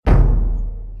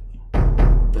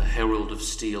Herald of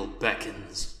Steel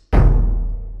beckons.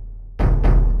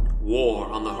 War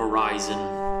on the horizon.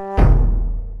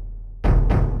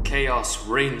 Chaos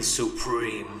reigns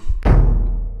supreme.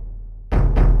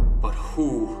 But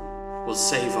who will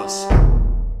save us?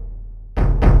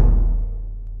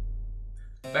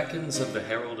 Beckons of the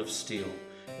Herald of Steel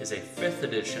is a 5th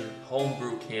edition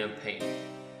homebrew campaign.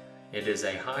 It is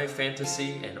a high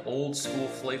fantasy and old school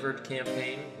flavored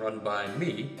campaign run by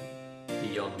me, the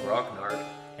young Grognard,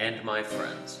 and my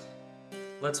friends.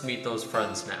 Let's meet those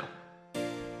friends now.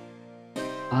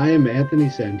 I am Anthony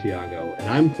Santiago, and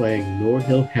I'm playing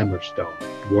Norhill Hammerstone,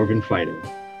 Dwarven Fighter.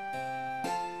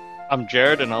 I'm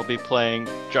Jared, and I'll be playing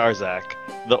Jarzak,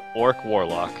 the Orc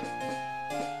Warlock.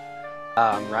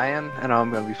 I'm Ryan, and I'm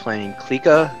going to be playing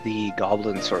Klika, the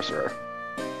Goblin Sorcerer.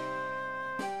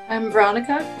 I'm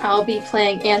Veronica. I'll be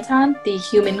playing Anton, the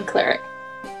Human Cleric.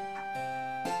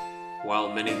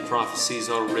 While many prophecies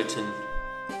are written,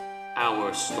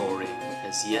 our story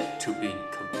has yet to be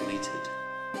completed.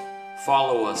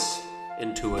 Follow us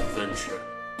into adventure.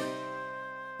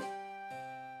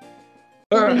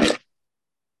 All right.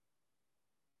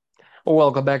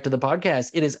 Welcome back to the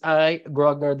podcast. It is I,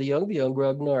 Grognard the Young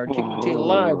Grognard, kicking the tail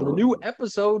live with a new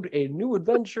episode, a new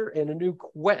adventure, and a new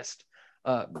quest.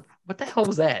 What the hell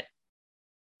was that?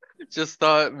 Just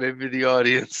thought maybe the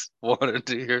audience wanted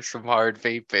to hear some hard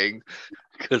vaping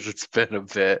because it's been a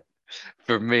bit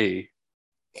for me.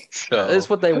 So That's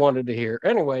what they wanted to hear.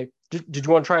 Anyway, did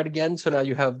you want to try it again? So now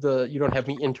you don't have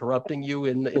me interrupting you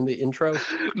in the intro.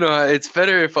 No, it's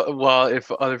better if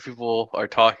other people are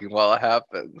talking while it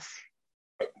happens.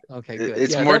 Okay, good.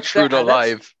 It's more true to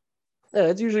life.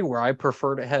 That's usually where I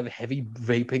prefer to have heavy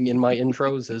vaping in my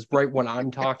intros, is right when I'm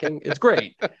talking. It's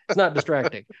great. It's not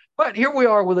distracting. But here we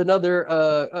are with another,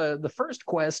 the first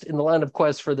quest in the line of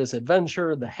quests for this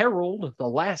adventure, the Herald, the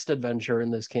last adventure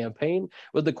in this campaign,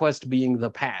 with the quest being the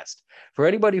past. For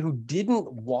anybody who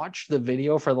didn't watch the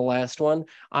video for the last one,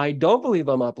 I don't believe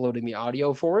I'm uploading the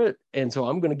audio for it. And so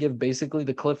I'm going to give basically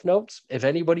the cliff notes. If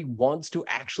anybody wants to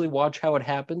actually watch how it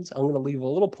happens, I'm going to leave a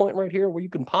little point right here where you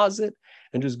can pause it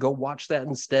and just go watch that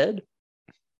instead.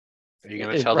 Are you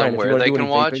going to tell them where they can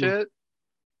watch it?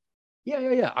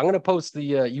 Yeah. I'm going to post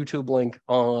the YouTube link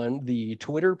on the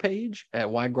Twitter page at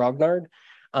YGrognard.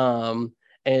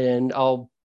 And I'll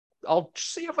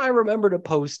see if I remember to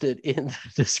post it in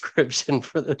the description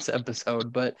for this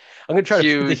episode, but I'm going to try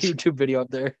to put the YouTube video up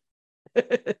there.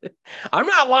 I'm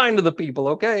not lying to the people,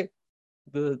 okay?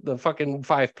 The fucking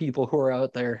 5 people who are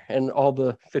out there and all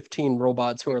the 15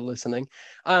 robots who are listening.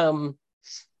 So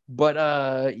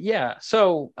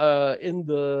in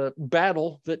the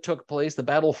battle that took place, the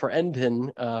battle for Endon,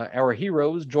 our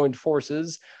heroes joined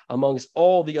forces amongst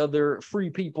all the other free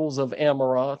peoples of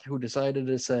Amaroth who decided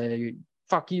to say,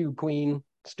 fuck you, queen,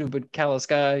 stupid callous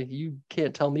guy, you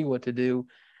can't tell me what to do.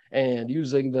 And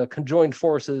using the conjoined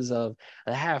forces of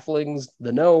the halflings,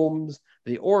 the gnomes,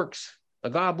 the orcs, the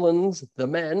goblins, the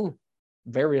men,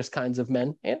 various kinds of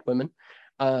men and women,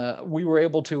 we were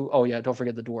able to, don't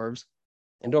forget the dwarves.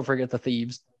 And don't forget the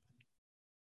thieves.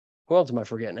 Who else am I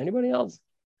forgetting? Anybody else?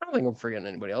 I don't think I'm forgetting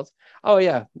anybody else. Oh,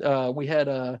 yeah. We had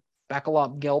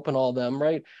Bacalop, Gelp, and all them,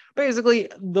 right? Basically,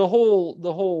 the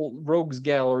whole rogues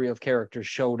gallery of characters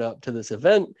showed up to this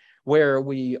event where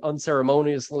we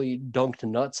unceremoniously dunked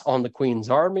nuts on the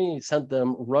Queen's army, sent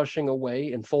them rushing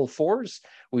away in full force.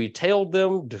 We tailed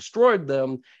them, destroyed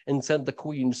them, and sent the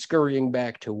Queen scurrying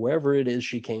back to wherever it is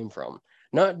she came from.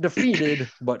 Not defeated,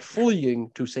 but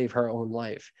fleeing to save her own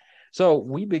life. So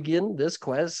we begin this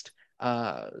quest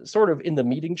sort of in the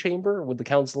meeting chamber with the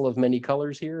Council of Many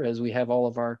Colors here, as we have all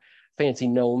of our fancy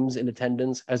gnomes in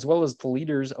attendance, as well as the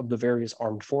leaders of the various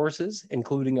armed forces,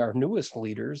 including our newest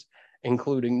leaders,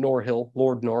 including Norhill,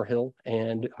 Lord Norhill,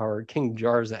 and our King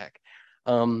Jarzak,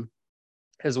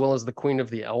 as well as the Queen of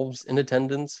the Elves in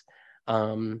attendance,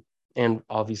 and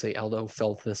obviously Aldo,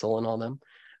 Fell Thistle, and all them.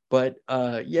 But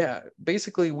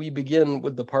basically we begin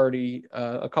with the party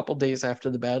a couple days after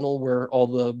the battle, where all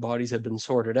the bodies have been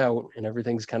sorted out and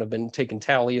everything's kind of been taken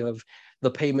tally of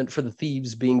the payment for the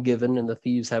thieves being given and the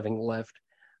thieves having left.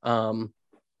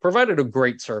 Provided a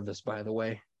great service, by the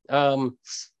way.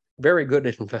 Very good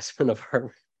investment of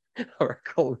our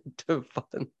collective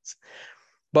funds.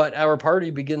 But our party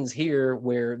begins here,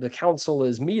 where the council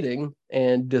is meeting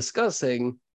and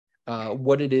discussing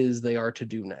what it is they are to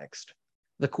do next.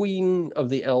 The Queen of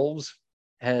the Elves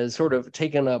has sort of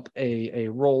taken up a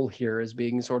role here as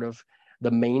being sort of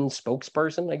the main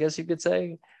spokesperson, I guess you could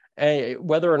say,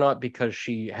 whether or not because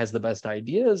she has the best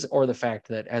ideas or the fact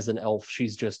that as an elf,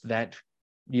 she's just that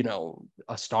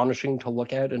astonishing to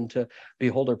look at and to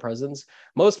behold her presence.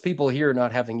 Most people here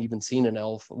not having even seen an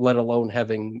elf, let alone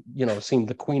having, seen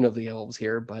the queen of the elves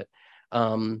here. But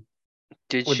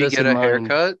Did with she this get in a mind-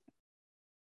 haircut?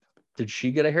 Did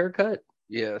she get a haircut?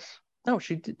 Yes. No,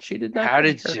 she did not How get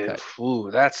a did you? haircut.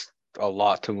 Ooh, that's a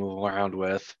lot to move around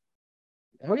with.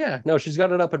 Oh yeah, no, she's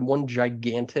got it up in one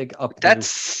gigantic updo. That's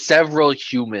several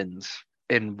humans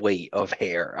in weight of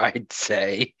hair, I'd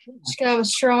say. She's got a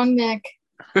strong neck.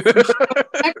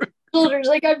 Shoulders.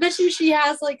 Like, I bet you she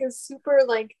has like a super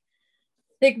like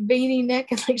thick veiny neck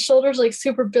and like shoulders like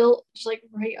super built, just like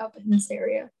right up in this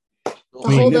area. I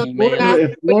mean, hold up,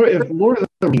 if Lord of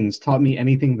the Rings taught me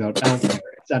anything about elf hair,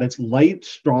 it's that it's light,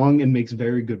 strong, and makes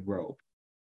very good rope.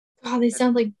 God, they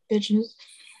sound like bitches.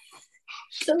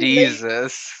 So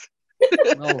Jesus.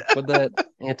 Well, with that,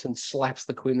 Anton slaps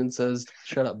the queen and says,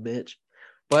 "Shut up, bitch."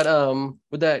 But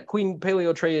with that, Queen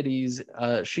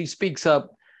Paleotraides, she speaks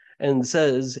up and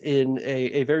says in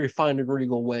a very fine and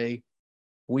regal way,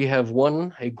 "We have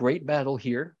won a great battle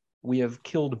here. We have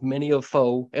killed many a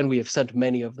foe, and we have sent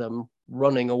many of them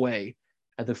running away.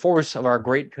 At the force of our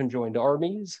great conjoined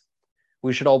armies,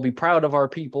 we should all be proud of our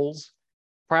peoples,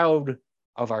 proud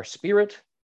of our spirit,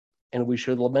 and we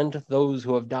should lament those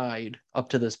who have died up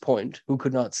to this point, who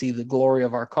could not see the glory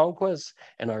of our conquests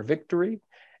and our victory,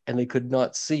 and they could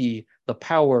not see the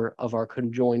power of our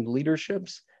conjoined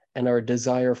leaderships and our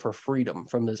desire for freedom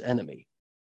from this enemy.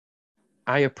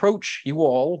 I approach you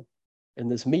all in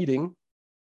this meeting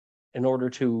in order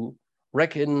to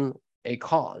reckon a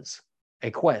cause, a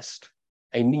quest,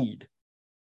 a need.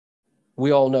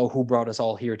 We all know who brought us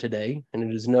all here today, and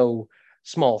it is no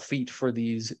small feat for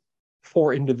these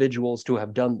 4 individuals to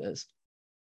have done this.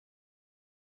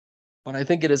 But I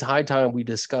think it is high time we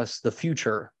discuss the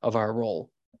future of our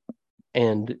role.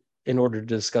 And in order to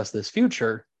discuss this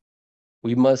future,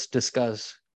 we must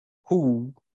discuss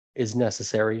who is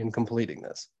necessary in completing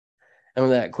this." And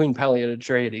when that Queen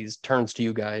Paleotraides turns to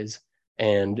you guys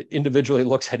and individually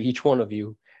looks at each one of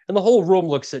you, and the whole room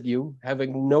looks at you,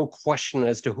 having no question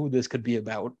as to who this could be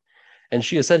about. And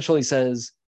she essentially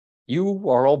says, "You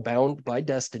are all bound by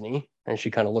destiny." And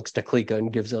she kind of looks to Klika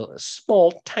and gives a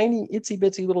small, tiny, itsy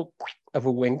bitsy little of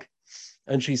a wink.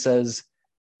 And she says,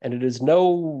 "And it is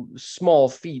no small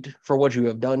feat for what you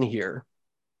have done here.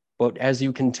 But as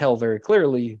you can tell very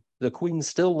clearly, the queen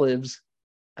still lives,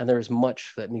 and there is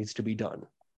much that needs to be done.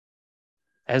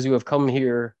 As you have come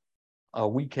here a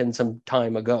weekend some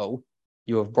time ago,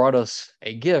 you have brought us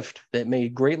a gift that may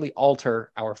greatly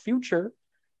alter our future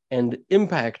and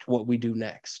impact what we do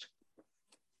next."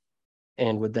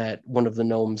 And with that, one of the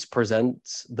gnomes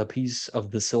presents the piece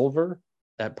of the silver,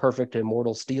 that perfect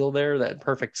immortal steel there, that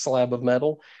perfect slab of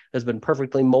metal has been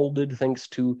perfectly molded thanks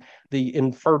to the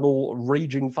infernal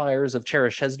raging fires of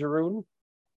Cherish Hezdarun.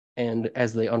 And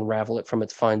as they unravel it from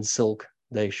its fine silk,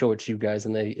 they show it to you guys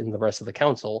and in the rest of the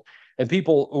council. And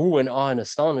people ooh and ah in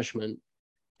astonishment.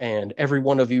 And every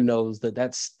one of you knows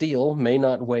that steel may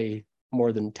not weigh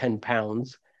more than 10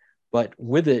 pounds, but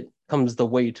with it comes the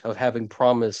weight of having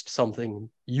promised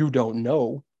something you don't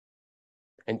know.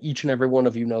 And each and every one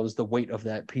of you knows the weight of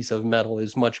that piece of metal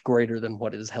is much greater than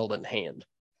what is held in hand.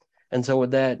 And so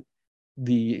with that,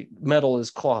 the metal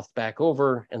is clothed back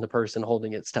over, and the person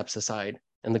holding it steps aside.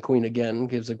 And the queen again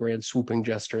gives a grand swooping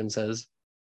gesture and says,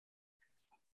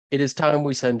 "It is time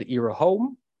we send Ira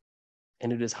home,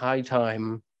 and it is high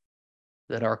time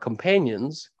that our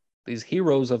companions, these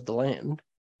heroes of the land,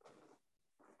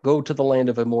 go to the land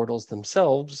of immortals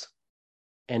themselves,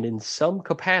 and in some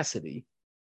capacity,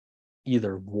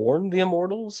 either warn the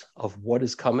immortals of what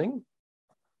is coming,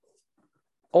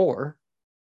 or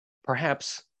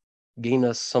perhaps gain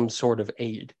us some sort of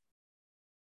aid.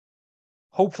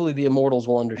 Hopefully the immortals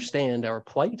will understand our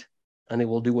plight, and they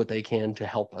will do what they can to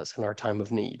help us in our time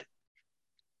of need.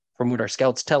 From what our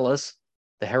scouts tell us,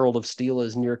 the Herald of Steel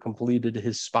has near completed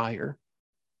his spire.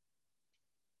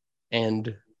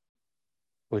 And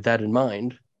with that in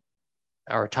mind,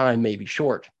 our time may be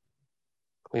short.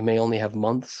 We may only have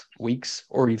months, weeks,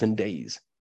 or even days.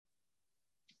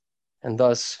 And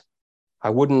thus, I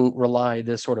wouldn't rely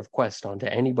this sort of quest onto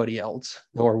anybody else,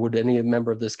 nor would any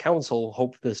member of this council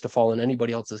hope this to fall in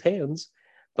anybody else's hands,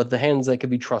 but the hands that could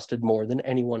be trusted more than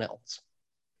anyone else.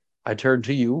 I turn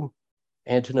to you,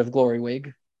 Anton of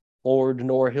Glorywig, Lord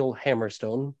Norhill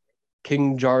Hammerstone,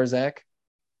 King Jarzak,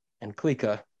 and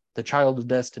Klika, the Child of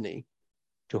Destiny,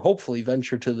 to hopefully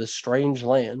venture to this strange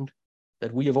land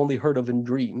that we have only heard of in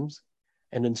dreams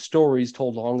and in stories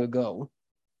told long ago,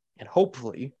 and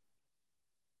hopefully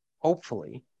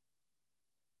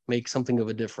make something of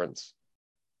a difference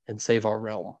and save our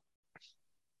realm.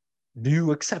 Do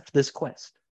you accept this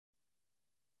quest?"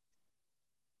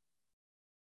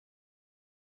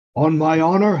 On my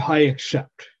honor, I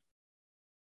accept.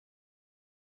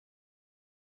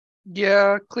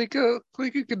 Yeah, Klika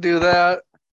could do that.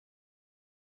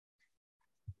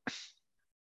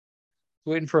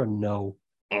 Waiting for a no.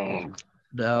 Mm,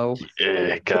 No.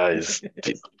 yeah, guys,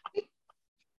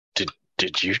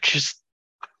 did you just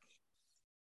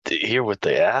hear what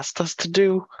they asked us to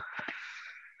do?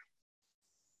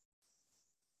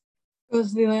 Goes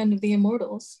to the land of the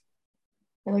immortals.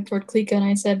 I looked toward Klika and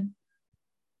I said,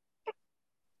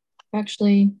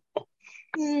 actually,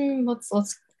 let's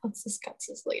discuss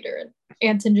this later. And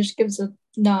Anton just gives a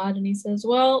nod and he says,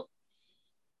 well,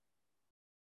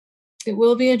 it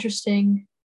will be interesting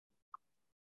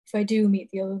if I do meet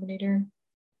the Illuminator.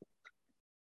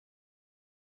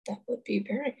 That would be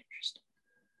very interesting.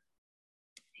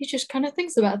 He just kind of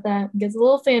thinks about that and gets a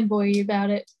little fanboy about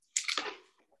it.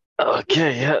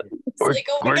 Okay, yeah, It's we're like,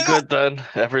 oh my we're God, good then.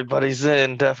 Everybody's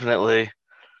in, definitely.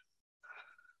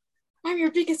 I'm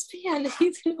your biggest fan.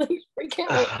 He's gonna like freak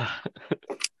out.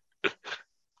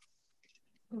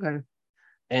 Okay.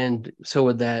 And so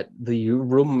with that, the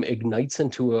room ignites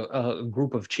into a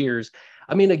group of cheers.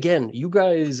 I mean, again, you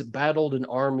guys battled an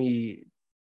army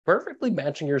perfectly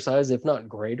matching your size, if not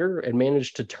greater, and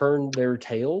managed to turn their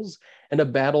tails in a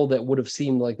battle that would have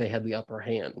seemed like they had the upper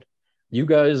hand. You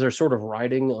guys are sort of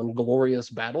riding on glorious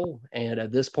battle, and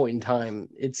at this point in time,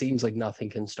 it seems like nothing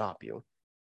can stop you.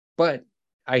 But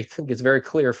I think it's very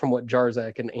clear from what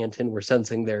Jarzak and Anton were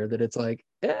sensing there that it's like,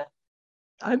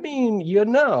 I mean,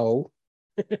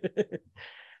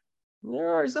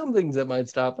 there are some things that might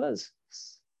stop us.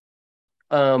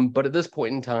 But at this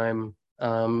point in time,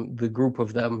 the group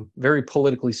of them, very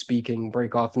politically speaking,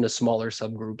 break off into smaller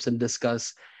subgroups and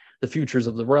discuss the futures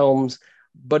of the realms.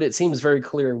 But it seems very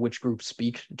clear which groups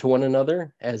speak to one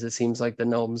another, as it seems like the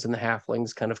gnomes and the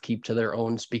halflings kind of keep to their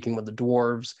own, speaking with the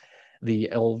dwarves.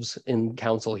 The elves in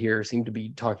council here seem to be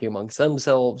talking amongst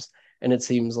themselves. And it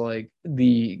seems like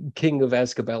the king of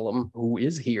Ascabellum, who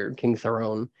is here, King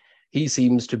Theron, he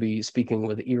seems to be speaking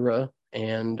with Ira,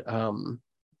 and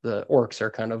the orcs are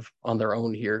kind of on their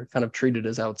own here, kind of treated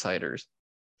as outsiders.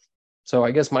 So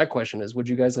I guess my question is, would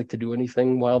you guys like to do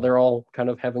anything while they're all kind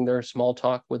of having their small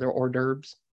talk with their hors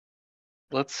d'oeuvres?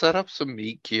 Let's set up some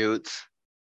meat cutes.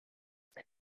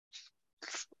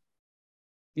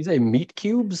 You say meat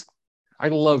cubes? I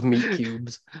love meat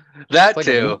cubes. That It's like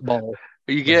a too. meatball.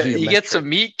 You but get some geometric.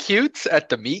 meat cutes at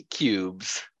the meat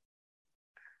cubes.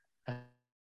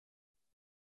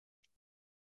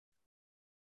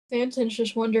 Anton's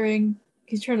just wondering,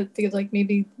 he's trying to think of like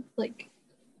maybe like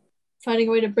finding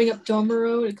a way to bring up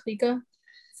Domero to Klika.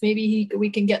 Maybe we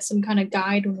can get some kind of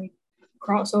guide when we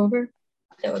cross over.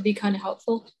 That would be kind of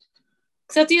helpful.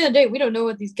 Because at the end of the day, we don't know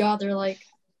what these gods are like.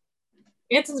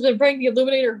 Anton's been praying the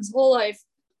Illuminator his whole life.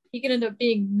 He can end up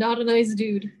being not a nice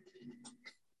dude.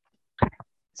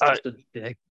 It's just a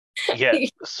dick. Yeah,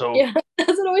 so Yeah,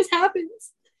 that's what always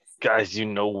happens. guys, you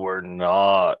know we're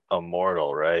not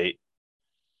immortal, right?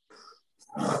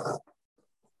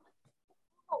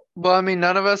 Well, I mean,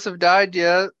 none of us have died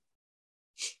yet.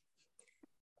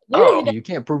 Oh. You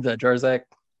can't prove that, Jarzak.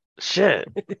 Shit.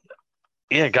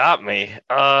 Yeah, got me.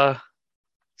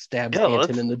 Stabs Yeah,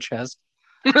 Anton in the chest.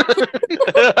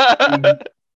 I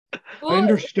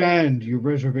understand your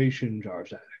reservation,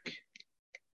 Jarzak.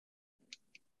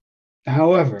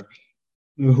 However,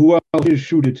 who else is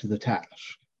suited to the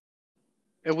task?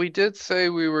 And we did say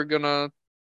we were gonna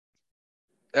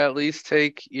at least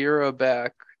take Ira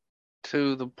back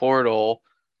to the portal.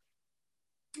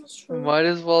 That's true. Might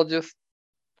as well just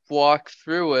walk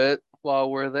through it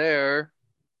while we're there.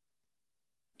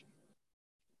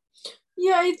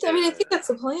 Yeah, I mean, I think that's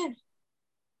the plan.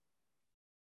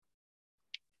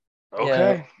 Okay.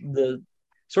 Yeah, the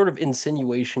sort of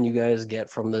insinuation you guys get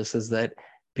from this is that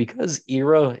because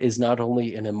Ira is not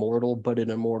only an immortal, but an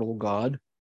immortal god,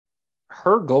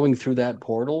 her going through that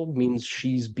portal means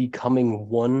she's becoming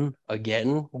one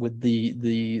again with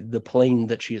the plane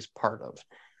that she is part of.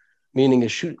 Meaning,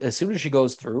 as soon as she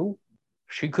goes through,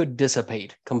 she could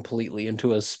dissipate completely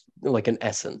into like an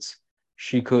essence.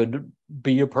 She could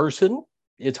be a person.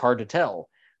 It's hard to tell.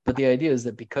 But the idea is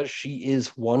that because she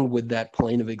is one with that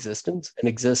plane of existence and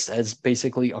exists as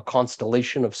basically a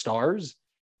constellation of stars,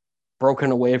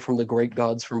 broken away from the great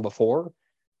gods from before,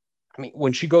 I mean,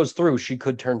 when she goes through, she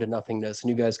could turn to nothingness and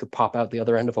you guys could pop out the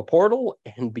other end of a portal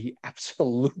and be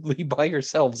absolutely by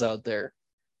yourselves out there.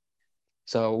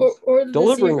 So Or the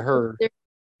delivering deceiver, her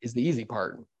is the easy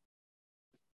part.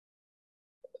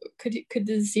 could the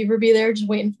deceiver be there just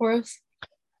waiting for us?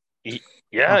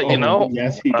 Yeah, Oh, you know.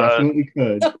 yes, he definitely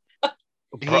could.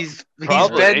 He's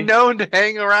probably. been known to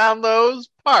hang around those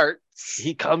parts.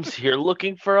 he comes here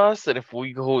looking for us, and if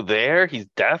we go there, he's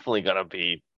definitely gonna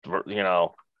be,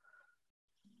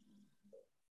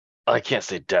 I can't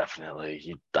say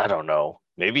definitely. I don't know.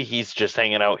 Maybe he's just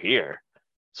hanging out here,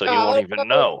 so he won't even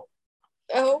know.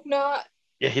 I hope not.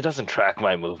 Yeah, he doesn't track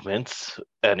my movements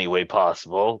any way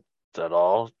possible at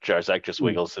all. Jarzak just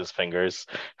wiggles his fingers.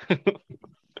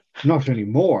 Not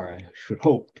anymore, I should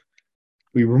hope.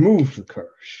 We removed the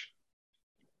curse.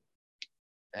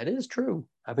 That is true.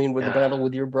 I mean, with the battle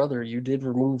with your brother, you did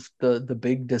remove the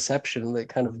big deception that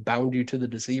kind of bound you to the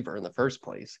deceiver in the first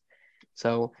place.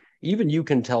 So even you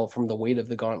can tell from the weight of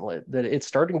the gauntlet that it's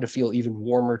starting to feel even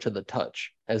warmer to the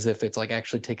touch, as if it's like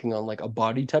actually taking on like a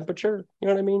body temperature. You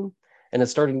know what I mean? And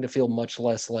it's starting to feel much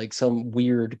less like some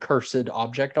weird cursed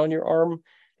object on your arm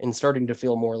and starting to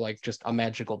feel more like just a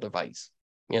magical device,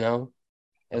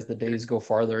 as the days go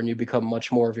farther and you become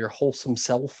much more of your wholesome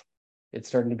self. It's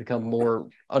starting to become more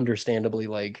understandably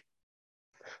like,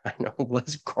 I know,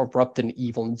 less corrupt and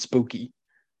evil and spooky.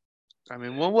 I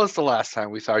mean, when was the last time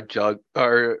we saw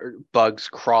bugs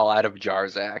crawl out of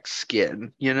Jarzak's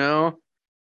skin? I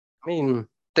mean,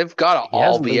 they've got to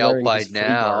all be out by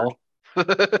now.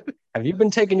 Have you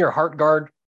been taking your heart guard?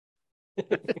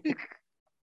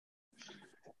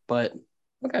 But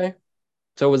okay.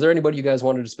 So was there anybody you guys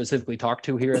wanted to specifically talk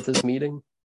to here at this meeting?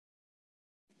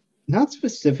 Not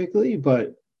specifically,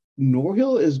 but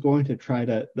Norhill is going to try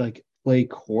to play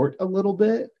court a little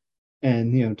bit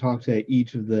and talk to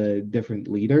each of the different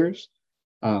leaders,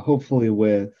 hopefully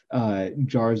with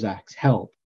Jarzak's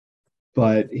help.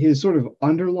 But his sort of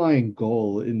underlying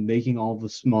goal in making all the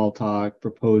small talk,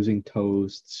 proposing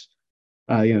toasts,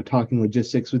 talking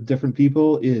logistics with different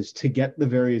people is to get the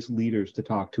various leaders to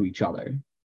talk to each other.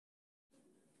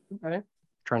 Okay.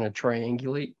 Trying to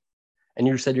triangulate. And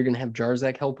you said you're going to have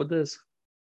Jarzak help with this?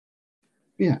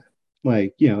 Yeah.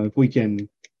 If we can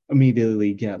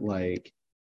immediately get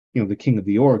the king of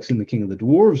the orcs and the king of the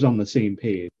dwarves on the same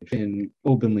page and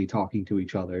openly talking to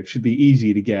each other, it should be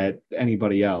easy to get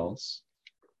anybody else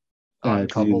to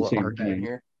do the same thing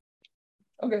here.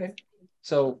 Okay.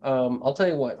 So I'll tell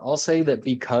you what, I'll say that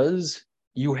because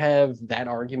you have that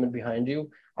argument behind you,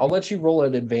 I'll let you roll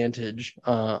an advantage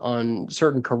on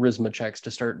certain charisma checks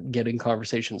to start getting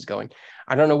conversations going.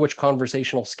 I don't know which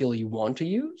conversational skill you want to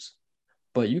use,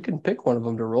 but you can pick one of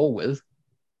them to roll with.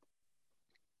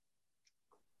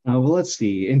 Well, let's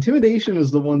see. Intimidation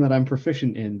is the one that I'm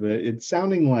proficient in, but it's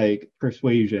sounding like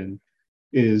persuasion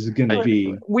is going to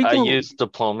be... I use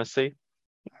diplomacy.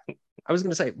 I was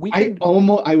going to say,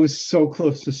 I was so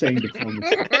close to saying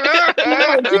diplomacy.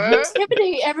 No, just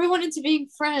intimidate everyone into being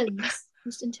friends.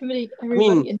 Just intimidate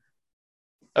everybody.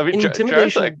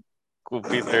 Intimidation will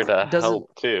be there to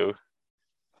help too.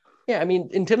 Yeah, I mean,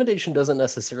 intimidation doesn't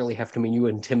necessarily have to mean you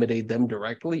intimidate them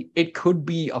directly. It could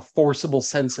be a forcible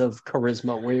sense of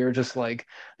charisma where you're just like,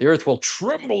 the earth will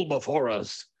tremble before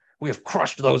us. We have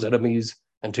crushed those enemies,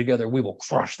 and together we will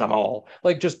crush them all.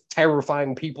 Like just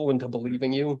terrifying people into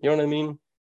believing you. You know what I mean?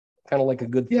 Kind of like a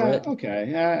good threat. Yeah,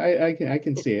 okay. I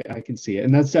can see it. I can see it.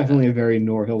 And that's definitely a very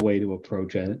Norhill way to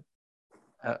approach it.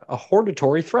 A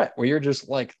hortatory threat where you're just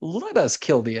like, let us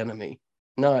kill the enemy,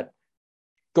 not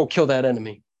go kill that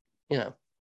enemy.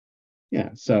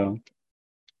 Yeah, so.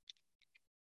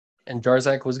 And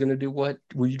Jarzak was going to do what?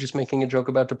 Were you just making a joke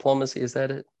about diplomacy? Is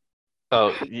that it?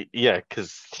 Oh, yeah,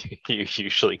 because you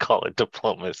usually call it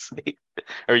diplomacy.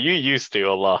 Or you used to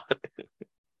a lot.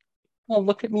 Well,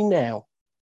 look at me now.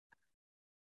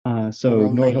 So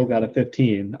Norhill got a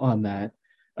 15 on that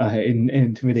in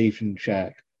intimidation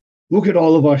check. Look at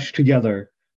all of us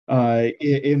together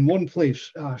in one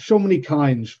place, so many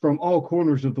kinds from all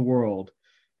corners of the world.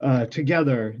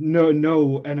 Together,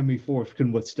 no enemy force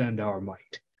can withstand our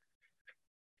might.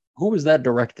 Who was that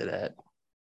directed at?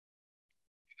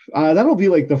 That'll be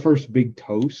like the first big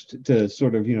toast to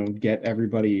sort of, get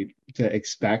everybody to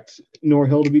expect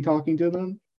Norhill to be talking to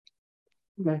them.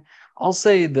 Okay. I'll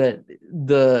say that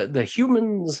the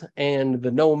humans and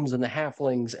the gnomes and the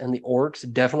halflings and the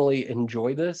orcs definitely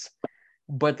enjoy this,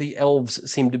 but the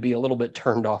elves seem to be a little bit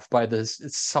turned off by this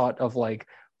sort of like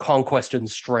conquest and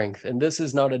strength. And this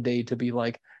is not a day to be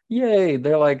like, yay.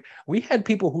 They're like, we had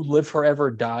people who live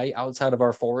forever die outside of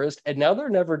our forest, and now they're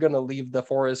never going to leave the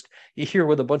forest here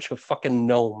with a bunch of fucking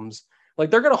gnomes.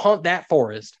 Like, they're going to haunt that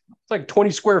forest. It's like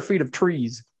 20 square feet of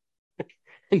trees.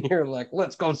 And you're like,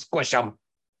 let's go squish them.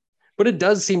 But it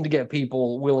does seem to get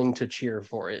people willing to cheer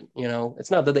for it. It's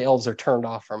not that the elves are turned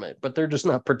off from it, but they're just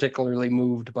not particularly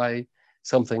moved by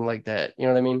something like that. You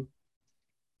know what I mean?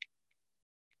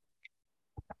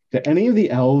 Do any of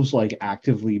the elves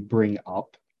actively bring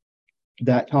up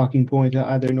that talking point to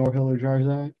either Norhill or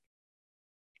Jarzak?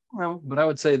 Well, but I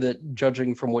would say that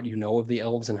judging from what you know of the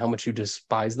elves and how much you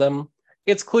despise them,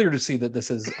 it's clear to see that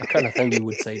this is a kind of thing you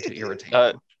would say to irritate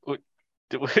them.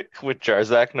 Would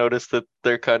Jarzak notice that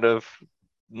they're kind of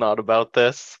not about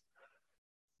this?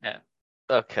 Yeah.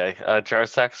 Okay,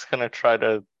 Jarzak's gonna try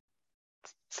to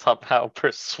somehow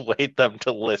persuade them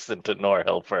to listen to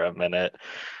Norhill for a minute.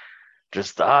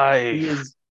 Just He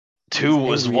is too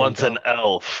was angry once and an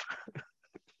elf.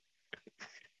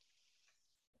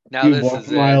 Now You this walk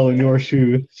is a mile it. in your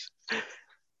shoes.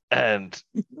 And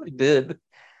I did.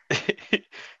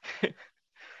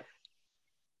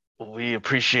 we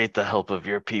appreciate the help of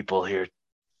your people here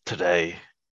today.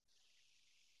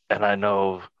 And I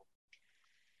know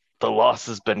the loss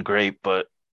has been great, but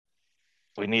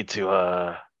we need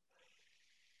to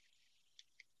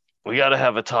we got to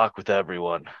have a talk with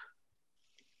everyone.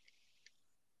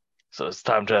 So it's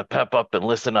time to pep up and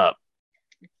listen up.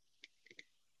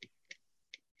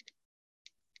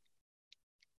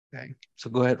 Okay. So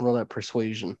go ahead and roll that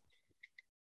persuasion.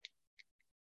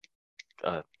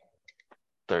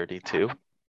 32.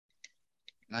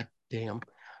 God damn.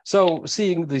 So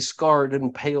seeing the scarred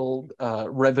and pale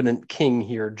revenant king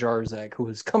here, Jarzak, who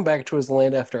has come back to his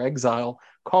land after exile,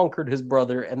 conquered his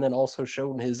brother, and then also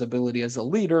shown his ability as a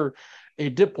leader, a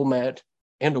diplomat,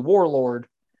 and a warlord,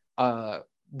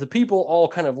 the people all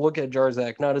kind of look at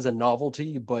Jarzak not as a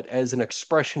novelty, but as an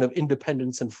expression of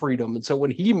independence and freedom. And so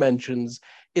when he mentions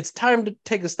it's time to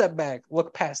take a step back,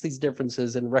 look past these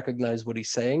differences, and recognize what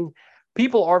he's saying,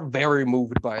 people are very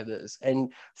moved by this.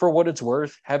 And for what it's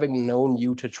worth, having known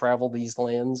you to travel these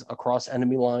lands across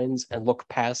enemy lines and look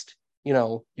past,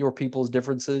 your people's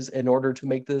differences in order to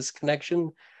make this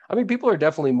connection, I mean, people are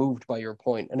definitely moved by your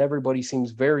point, and everybody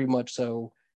seems very much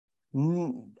so,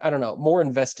 I don't know, more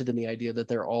invested in the idea that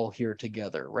they're all here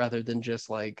together rather than just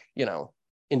like,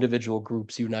 individual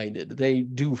groups united. They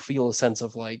do feel a sense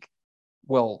of like,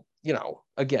 well,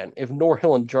 again, if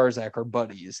Norhill and Jarzak are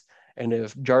buddies, and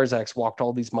if Jarzak's walked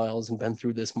all these miles and been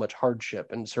through this much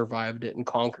hardship and survived it and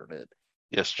conquered it,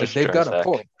 Yes, like just they've got a Jarzak.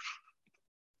 point.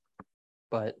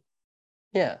 But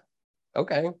yeah,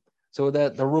 okay. So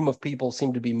that the room of people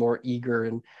seem to be more eager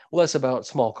and less about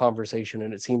small conversation,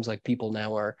 and it seems like people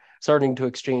now are starting to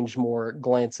exchange more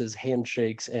glances,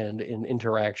 handshakes, and in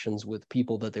interactions with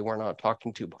people that they were not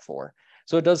talking to before.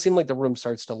 So it does seem like the room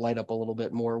starts to light up a little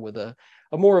bit more with a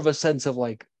more of a sense of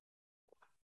like,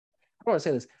 I don't want to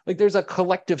say this, like there's a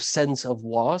collective sense of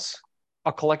loss,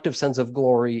 a collective sense of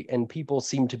glory, and people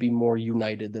seem to be more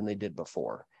united than they did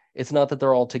before. It's not that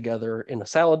they're all together in a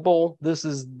salad bowl. This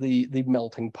is the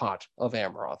melting pot of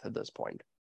Amaroth at this point.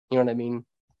 You know what I mean?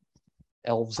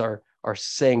 Elves are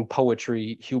saying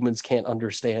poetry humans can't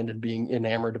understand and being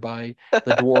enamored by.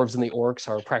 The dwarves and the orcs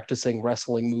are practicing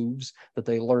wrestling moves that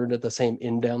they learned at the same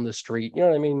inn down the street. You know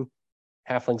what I mean?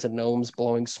 Halflings and gnomes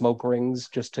blowing smoke rings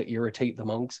just to irritate the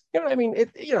monks. You know what I mean?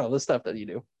 The stuff that you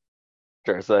do.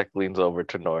 Jarzak leans over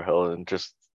to Norhill and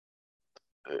just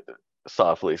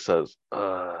softly says,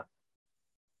 I'm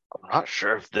not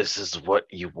sure if this is what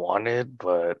you wanted,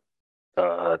 but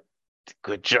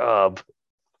good job.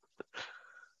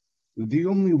 The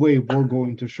only way we're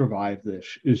going to survive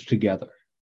this is together.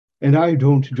 And I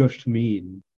don't just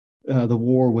mean the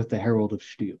war with the Herald of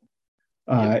Steel.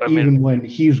 Even when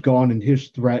he's gone and his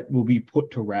threat will be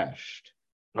put to rest.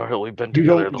 Norhill, we've been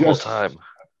together the whole time.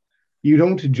 You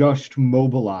don't just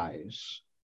mobilize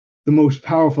the most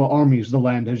powerful armies the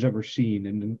land has ever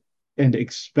seen and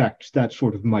expect that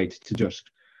sort of might to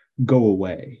just go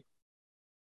away.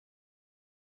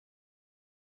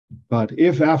 But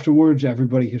if afterwards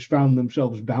everybody has found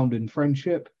themselves bound in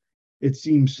friendship, it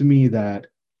seems to me that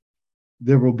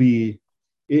it will be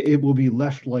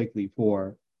less likely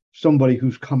for somebody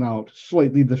who's come out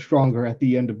slightly the stronger at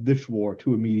the end of this war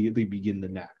to immediately begin the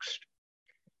next.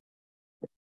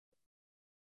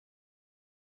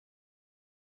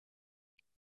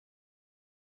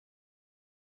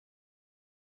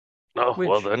 Oh,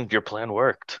 well then, your plan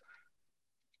worked.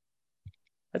 I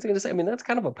was going to say, I mean, that's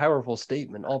kind of a powerful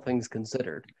statement, all things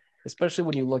considered, especially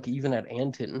when you look even at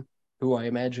Anton, who I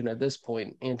imagine at this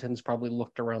point, Anton's probably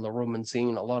looked around the room and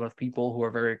seen a lot of people who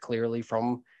are very clearly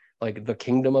from like the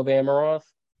kingdom of Amaroth,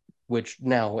 which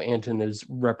now Anton is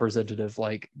representative,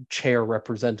 like chair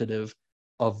representative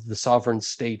of the sovereign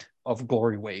state of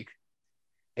Glorywake.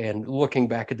 And looking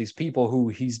back at these people who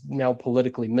he's now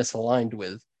politically misaligned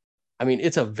with, I mean,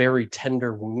 it's a very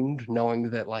tender wound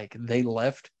knowing that like they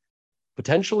left,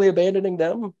 potentially abandoning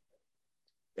them.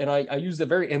 And I use a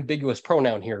very ambiguous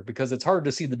pronoun here because it's hard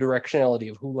to see the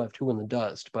directionality of who left who in the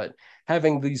dust. But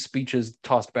having these speeches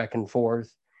tossed back and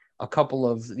forth, a couple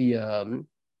of the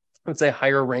would say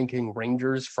higher ranking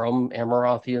rangers from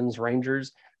Amarothian's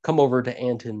rangers come over to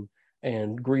Anton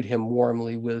and greet him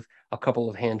warmly with a couple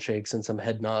of handshakes and some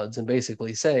head nods, and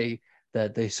basically say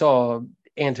that they saw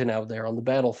Anton out there on the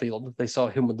battlefield. They saw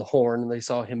him with the horn, and they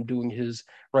saw him doing his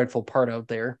rightful part out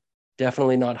there.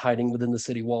 Definitely not hiding within the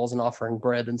city walls and offering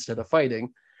bread instead of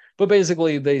fighting. But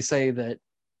basically, they say that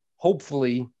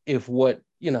hopefully, if what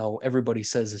everybody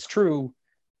says is true,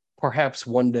 perhaps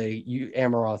one day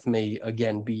Amaroth may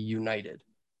again be united.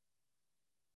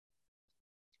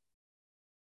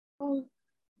 Well,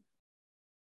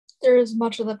 there is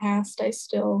much of the past I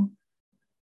still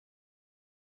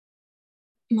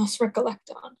must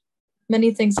recollect on.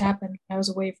 Many things happened when I was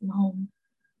away from home.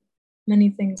 Many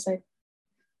things I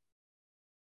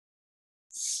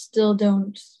still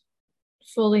don't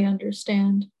fully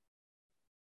understand.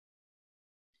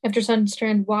 I have to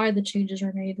understand why the changes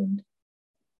were made and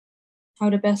how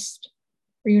to best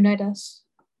reunite us,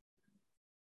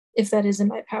 if that is in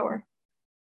my power.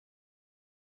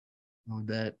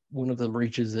 That one of them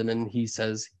reaches in and he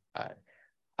says,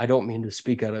 I don't mean to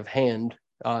speak out of hand,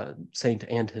 Saint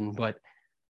Anton, but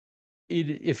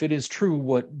if it is true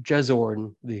what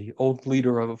Jezorn, the old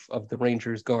leader of the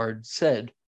Rangers Guard,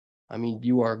 said, I mean,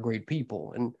 you are great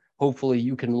people, and hopefully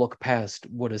you can look past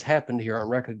what has happened here and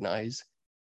recognize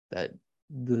that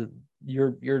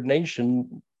your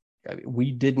nation, I mean,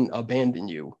 we didn't abandon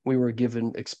you. We were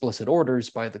given explicit orders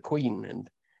by the Queen, and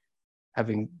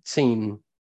having seen,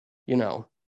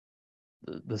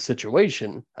 the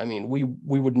situation, I mean, we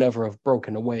would never have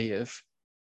broken away if,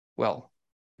 well,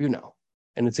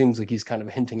 And it seems like he's kind of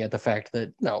hinting at the fact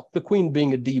that, no, the Queen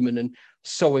being a demon and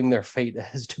sowing their fate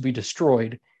as to be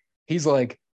destroyed, he's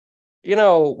like,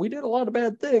 we did a lot of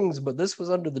bad things, but this was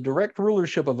under the direct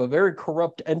rulership of a very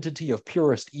corrupt entity of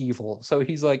purest evil. So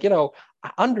he's like, I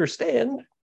understand,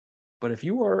 but if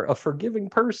you are a forgiving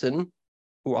person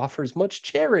who offers much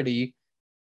charity,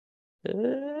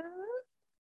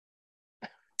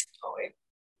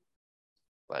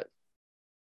 but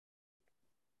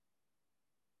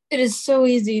it is so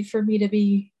easy for me to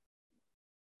be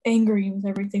angry with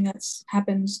everything that's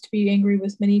happened, to be angry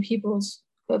with many peoples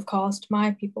who have caused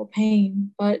my people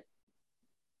pain, but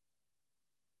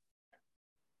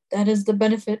that is the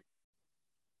benefit,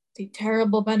 the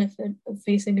terrible benefit of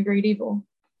facing a great evil.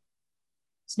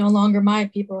 It's no longer my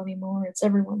people anymore, it's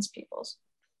everyone's peoples.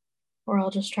 We're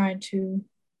all just trying to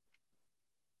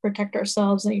protect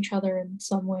ourselves and each other in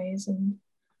some ways, and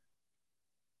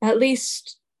at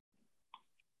least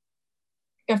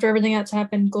after everything that's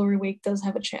happened, Glory Wake does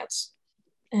have a chance.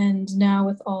 And now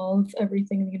with all of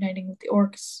everything uniting with the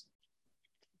orcs,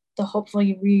 the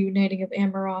hopefully reuniting of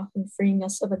Amaroth and freeing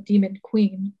us of a demon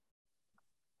queen,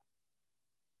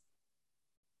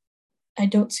 I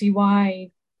don't see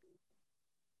why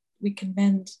we can't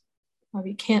mend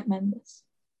this.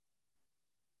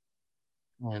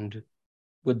 And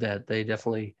with that, they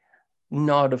definitely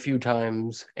nod a few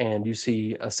times, and you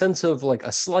see a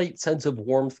slight sense of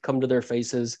warmth come to their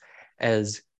faces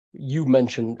as you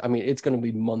mentioned. I mean, it's going to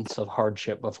be months of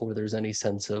hardship before there's any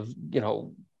sense of,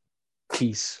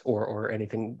 peace or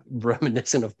anything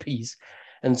reminiscent of peace.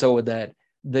 And so with that,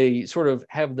 they sort of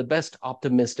have the best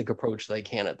optimistic approach they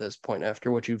can at this point after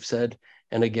what you've said.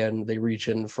 And again, they reach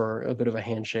in for a bit of a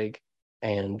handshake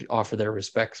and offer their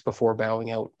respects before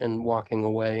bowing out and walking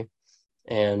away.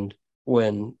 And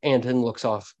when Anton looks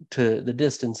off to the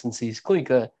distance and sees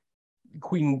Klika,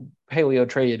 Queen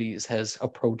Paleotreides has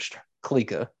approached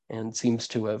Klika and seems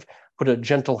to have put a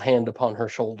gentle hand upon her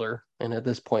shoulder. And at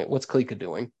this point, what's Klika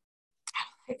doing?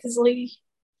 His lady.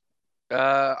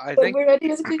 I think weird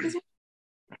ideas Klika's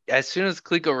as soon as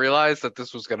Klika realized that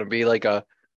this was going to be like a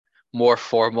more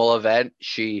formal event,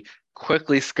 she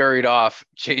quickly scurried off,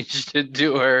 changed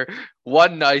into her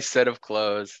one nice set of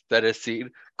clothes that has seen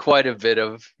quite a bit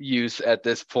of use at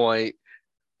this point.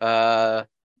 Got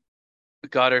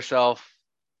herself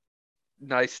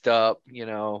niced up,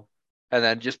 and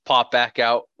then just popped back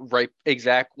out right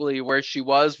exactly where she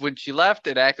was when she left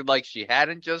and acted like she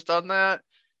hadn't just done that.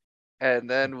 And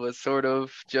then was sort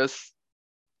of just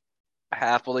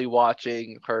happily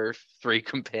watching her three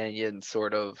companions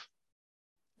sort of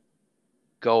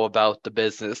go about the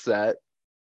business that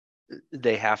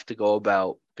they have to go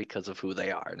about because of who they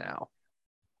are now.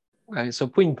 Right, so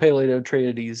Queen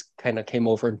Paleotreides kind of came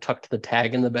over and tucked the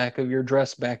tag in the back of your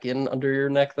dress back in under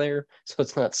your neck there, so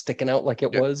it's not sticking out like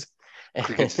it was.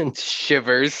 And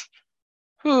shivers.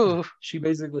 Whew. She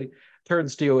basically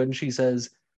turns to you and she says,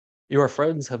 "Your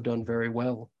friends have done very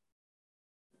well."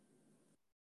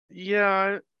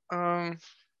 Yeah,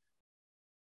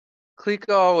 Klika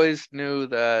always knew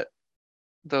that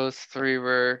those three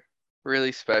were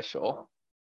really special.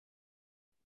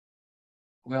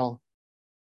 Well,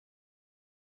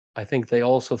 I think they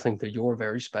also think that you're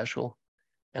very special.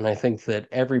 And I think that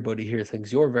everybody here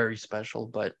thinks you're very special,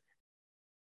 but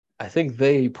I think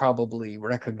they probably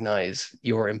recognize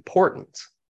your importance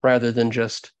rather than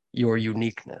just your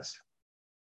uniqueness.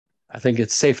 I think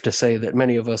it's safe to say that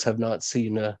many of us have not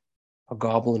seen a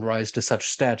goblin rise to such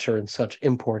stature and such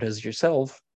import as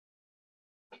yourself.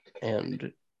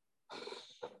 And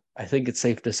I think it's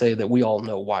safe to say that we all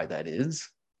know why that is.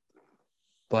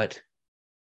 But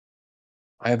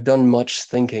I have done much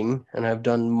thinking and I've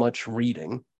done much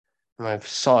reading, and I've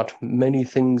sought many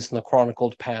things in the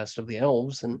chronicled past of the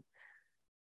elves, and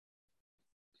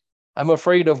I'm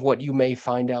afraid of what you may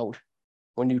find out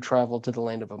when you travel to the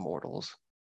land of immortals.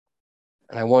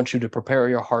 And I want you to prepare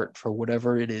your heart for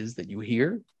whatever it is that you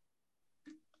hear.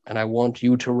 And I want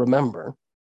you to remember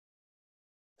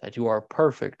that you are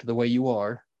perfect the way you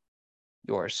are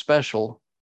special,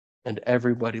 and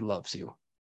everybody loves you.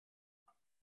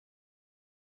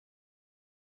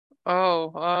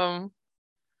 Oh,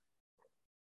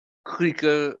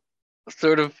 Klika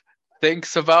sort of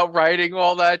thinks about writing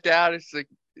all that down. He's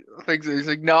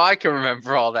like, no, I can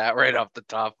remember all that right off the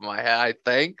top of my head, I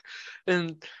think.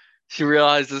 And she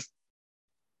realizes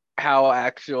how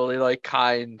actually like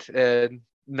kind and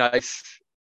nice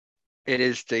it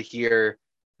is to hear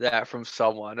that from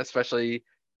someone, especially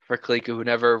for Klika, who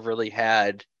never really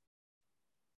had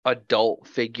adult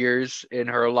figures in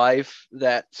her life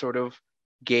that sort of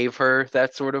gave her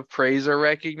that sort of praise or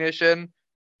recognition,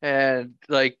 and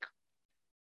like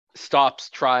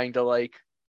stops trying to like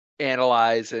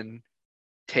analyze and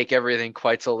take everything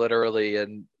quite so literally,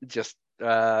 and just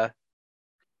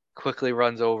quickly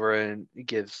runs over and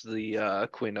gives the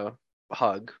queen a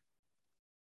hug.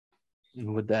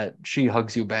 And with that, she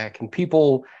hugs you back, and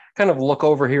people kind of look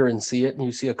over here and see it, and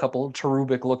you see a couple of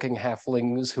cherubic looking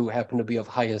halflings who happen to be of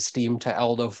high esteem to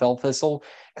Aldo Felthistle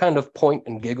kind of point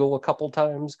and giggle a couple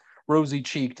times. Rosy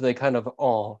cheeked, they kind of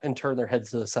awe and turn their heads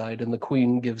to the side, and the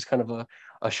queen gives kind of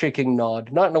a shaking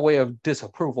nod, not in a way of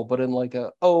disapproval, but in like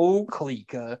a oh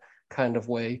Klika kind of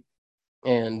way.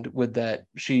 And with that,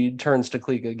 she turns to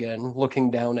Klika again, looking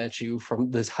down at you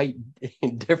from this height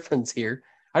difference here.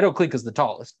 I know Klika's the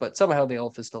tallest, but somehow the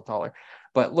elf is still taller.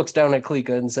 But looks down at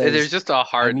Klika and says, There's just a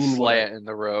hard mean what slant in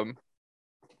the room.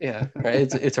 yeah,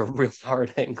 right. It's a real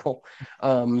hard angle.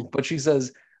 But she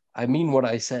says, I mean what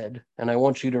I said, and I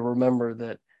want you to remember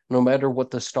that no matter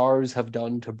what the stars have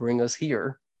done to bring us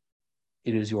here,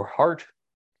 it is your heart,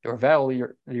 your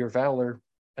valor,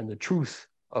 and the truth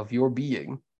of your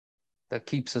being that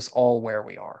keeps us all where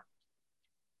we are.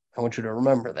 I want you to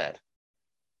remember that.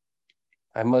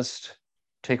 I must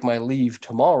take my leave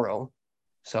tomorrow,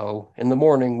 so in the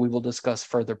morning we will discuss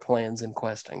further plans in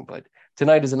questing. But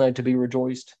tonight is a night to be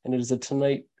rejoiced, and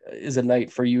tonight is a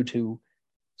night for you to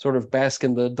sort of bask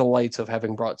in the delights of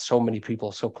having brought so many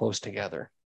people so close together.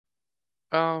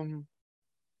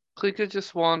 Klika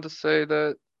just wanted to say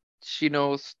that she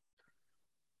knows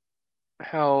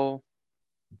how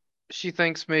she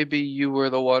thinks maybe you were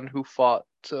the one who fought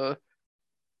to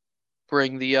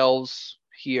bring the elves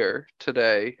here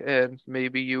today, and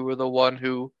maybe you were the one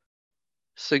who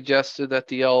suggested that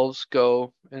the elves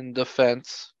go in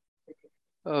defense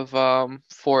of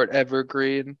Fort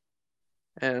Evergreen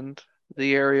and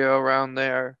the area around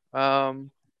there.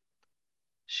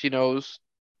 She knows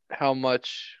how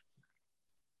much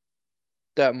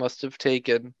that must have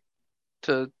taken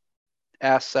to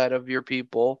ask that of your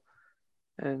people,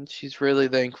 and she's really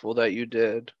thankful that you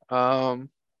did. While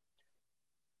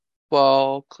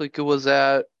Klika was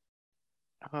at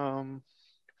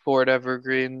Fort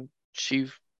Evergreen, she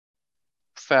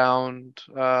found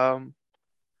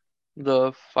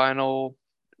the final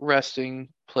resting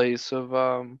place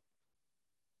of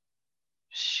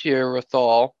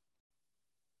Shirathal,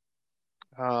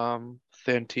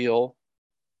 Thantil,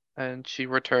 and she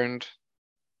returned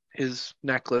his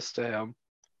necklace to him.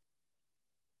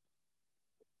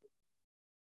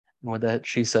 And with that,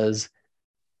 she says,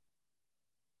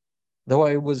 though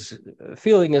I was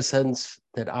feeling a sense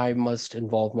that I must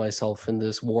involve myself in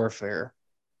this warfare,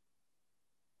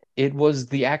 it was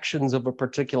the actions of a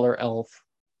particular elf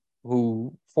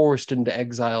who, forced into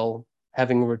exile,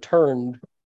 having returned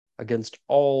against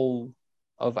all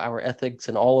of our ethics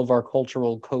and all of our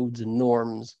cultural codes and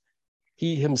norms,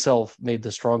 he himself made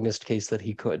the strongest case that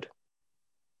he could.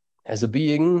 As a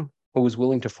being who was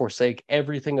willing to forsake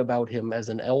everything about him as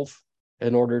an elf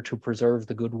in order to preserve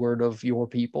the good word of your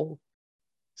people,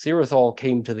 Sirathal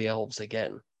came to the elves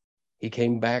again. He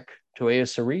came back to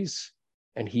Aesaris,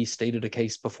 and he stated a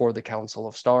case before the Council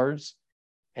of Stars,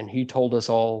 and he told us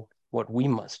all what we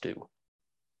must do.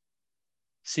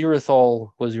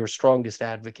 Sirathal was your strongest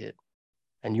advocate,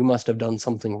 and you must have done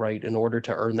something right in order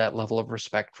to earn that level of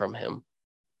respect from him.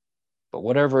 But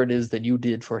whatever it is that you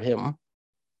did for him,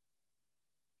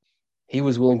 he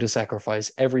was willing to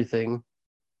sacrifice everything,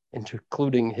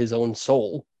 including his own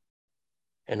soul,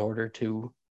 in order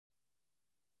to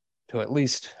at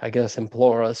least, I guess,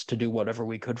 implore us to do whatever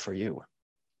we could for you.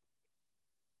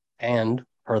 And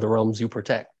for the realms you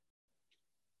protect.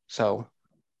 So,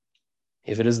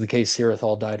 if it is the case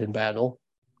Sirathal died in battle,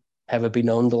 have it be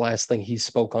known the last thing he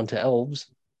spoke unto elves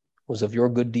was of your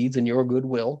good deeds and your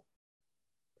goodwill.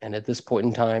 And at this point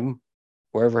in time,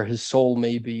 wherever his soul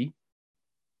may be,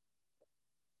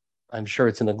 I'm sure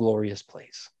it's in a glorious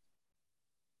place.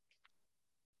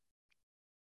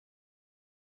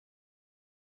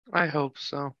 I hope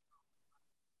so.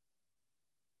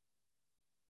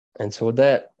 And so with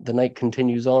that, the night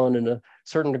continues on in a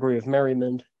certain degree of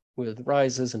merriment with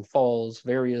rises and falls,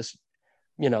 various,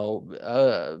 what's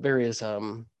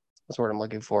the word I'm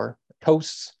looking for?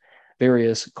 Toasts,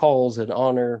 various calls in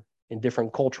honor in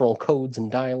different cultural codes and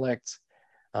dialects,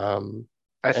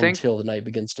 I think until the night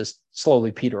begins to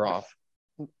slowly peter off.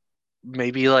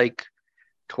 maybe like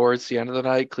towards the end of the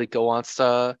night, Kliko wants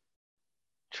to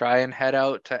try and head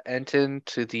out to Enton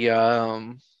to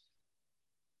the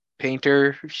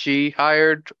painter she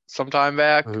hired some time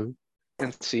back and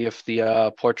see if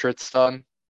the portrait's done.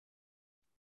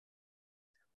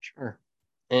 Sure.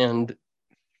 And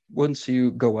once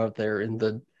you go out there in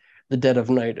the dead of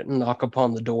night and knock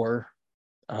upon the door,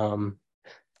 a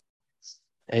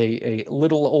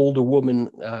little older woman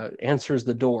answers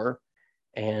the door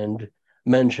and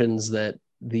mentions that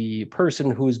the person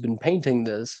who has been painting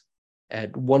this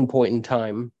at one point in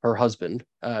time, her husband,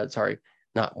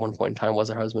 not one point in time was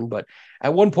her husband, but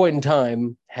at one point in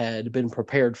time had been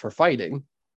prepared for fighting,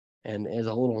 and as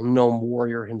a little gnome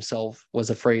warrior himself was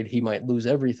afraid he might lose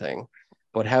everything.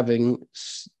 But having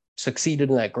succeeded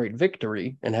in that great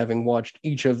victory and having watched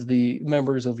each of the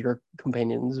members of your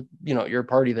companions, your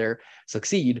party there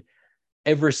succeed,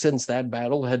 ever since that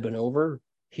battle had been over,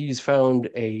 he's found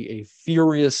a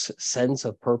furious sense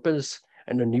of purpose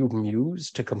and a new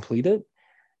muse to complete it.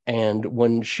 And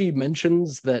when she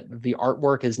mentions that the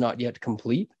artwork is not yet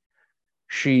complete,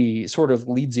 she sort of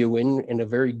leads you in a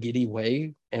very giddy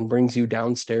way and brings you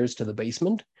downstairs to the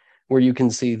basement, where you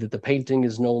can see that the painting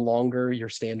is no longer your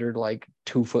standard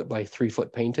 2-foot by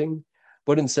 3-foot painting,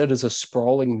 but instead is a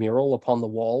sprawling mural upon the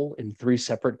wall in 3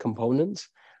 separate components,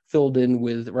 filled in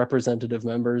with representative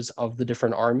members of the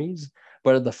different armies.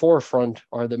 But at the forefront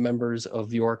are the members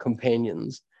of your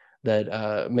companions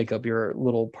that make up your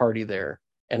little party there.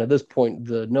 And at this point,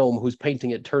 the gnome who's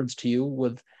painting it turns to you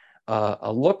with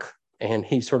a look, and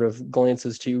he sort of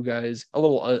glances to you guys a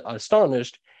little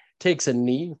astonished, takes a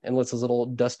knee and lets his little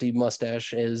dusty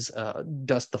mustache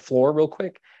dust the floor real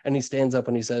quick. And he stands up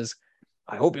and he says,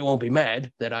 I hope you won't be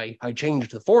mad that I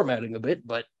changed the formatting a bit,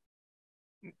 but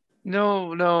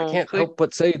No, I can't help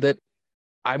but say that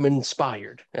I'm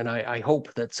inspired, and I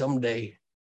hope that someday,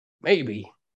 maybe,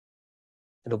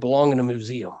 it'll belong in a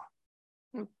museum.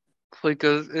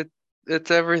 Klika,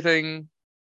 it's everything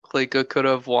Klika could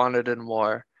have wanted and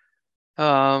more.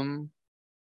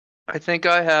 I think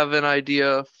I have an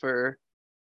idea for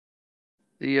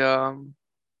the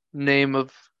name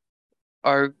of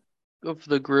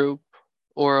the group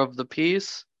or of the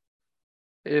piece,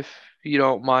 if you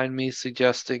don't mind me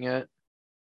suggesting it.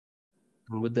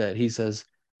 And with that, he says,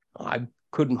 I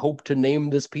couldn't hope to name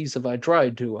this piece if I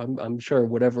tried to. I'm sure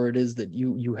whatever it is that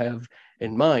you have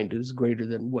in mind is greater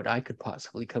than what I could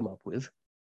possibly come up with.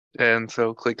 And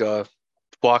so Klika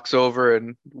walks over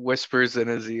and whispers in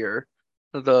his ear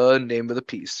the name of the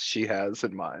piece she has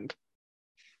in mind.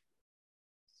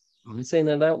 Are we saying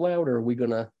that out loud, or are we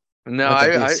gonna No,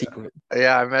 let that be a secret?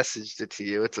 I messaged it to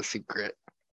you. It's a secret.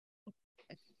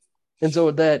 And so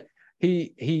with that,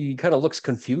 he kind of looks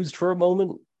confused for a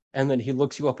moment, and then he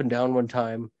looks you up and down one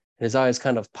time, and his eyes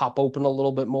kind of pop open a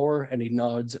little bit more, and he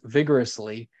nods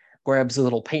vigorously, grabs a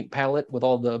little paint palette with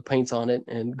all the paints on it,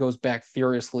 and goes back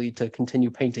furiously to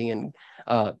continue painting, and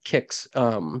kicks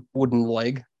wooden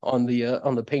leg on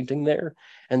the painting there,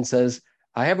 and says,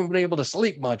 I haven't been able to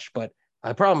sleep much, but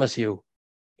I promise you,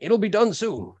 it'll be done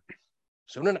soon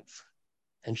enough.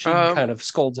 And she kind of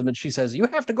scolds him, and she says, you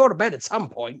have to go to bed at some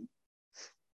point.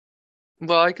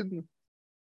 Well, I can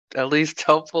at least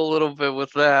help a little bit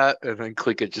with that. And then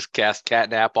Klika just cast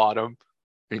catnap on him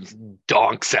and just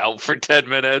donks out for 10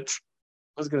 minutes.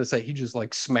 I was going to say, he just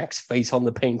smacks face on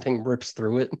the painting, rips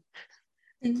through it.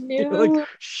 No.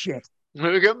 Shit.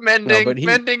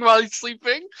 Mending while he's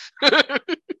sleeping.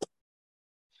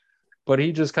 But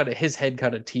he just kind of, his head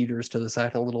kind of teeters to the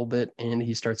side a little bit, and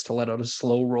he starts to let out a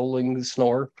slow rolling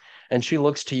snore. And she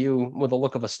looks to you with a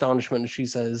look of astonishment, and she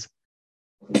says,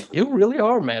 "You really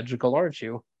are magical, aren't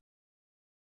you?"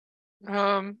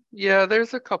 Yeah,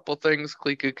 there's a couple things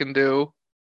Klika can do.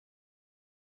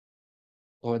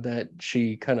 Or that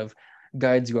she kind of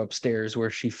guides you upstairs where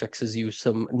she fixes you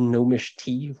some gnomish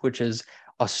tea, which is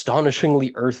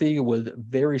astonishingly earthy with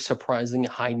very surprising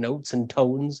high notes and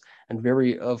tones and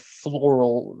very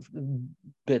floral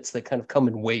bits that kind of come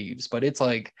in waves. But it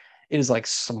is like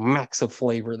smacks of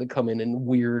flavor that come in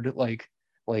weird like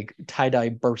tie-dye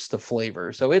bursts of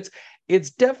flavor. So it's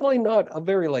definitely not a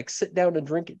very like sit down and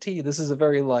drink it tea. This is a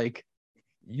very like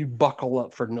you buckle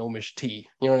up for gnomish tea.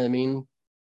 You know what I mean?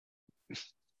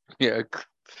 Yeah,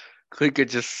 Klika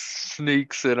just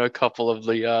sneaks in a couple of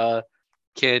the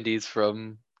candies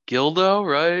from Gildo,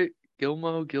 right?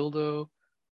 Gildo.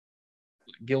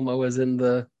 Gilmo is in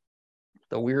the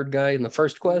weird guy in the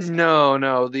first quest. No,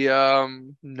 no.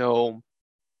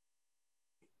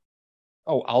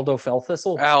 Oh, Aldo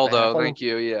Felthistle, the Aldo, halfling. thank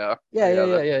you. Yeah.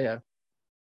 Yeah.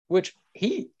 Which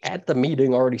he at the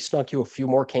meeting already snuck you a few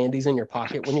more candies in your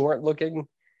pocket when you weren't looking,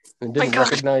 and didn't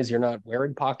recognize you're not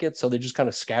wearing pockets, so they just kind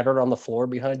of scattered on the floor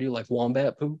behind you like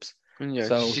wombat poops. Yeah,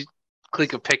 So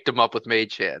Klika picked them up with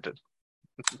Mage Hand and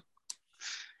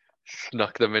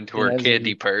snuck them into And her as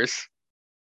candy you- purse.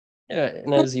 yeah,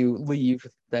 and as you leave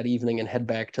that evening and head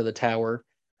back to the tower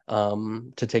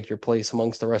to take your place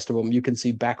amongst the rest of them, you can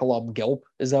see Bacalob Gelp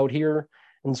is out here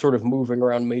and sort of moving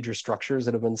around major structures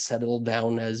that have been settled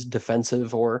down as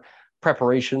defensive or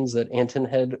preparations that Anton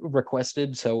had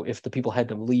requested. So if the people had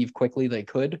to leave quickly, they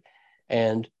could.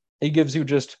 And he gives you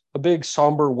just a big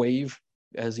somber wave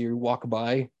as you walk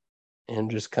by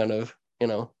and just kind of,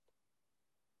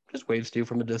 just waves to you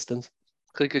from a distance.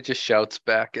 Klika just shouts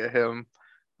back at him.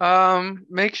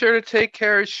 Make sure to take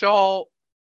care of Shawl.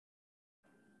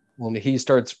 When he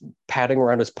starts patting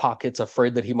around his pockets,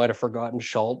 afraid that he might have forgotten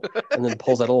Schalt, and then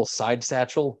pulls out a little side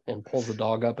satchel and pulls the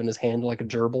dog up in his hand like a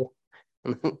gerbil.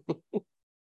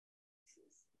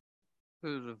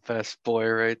 The best boy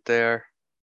right there.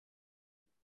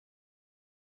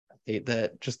 I hate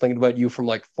that. Just thinking about you from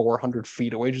like 400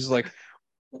 feet away, just like, I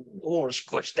want to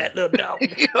squish that little dog.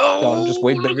 Dog just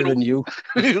way bigger than you,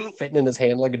 fitting in his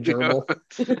hand like a gerbil.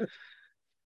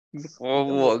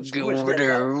 Oh, get over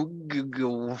there,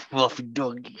 go fluffy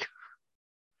doggy.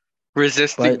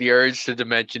 Resisting But the urge to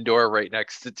dimension door right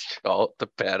next to Shawl to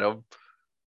pet him.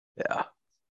 Yeah.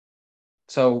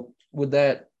 so with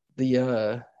that,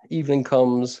 the evening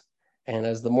comes, and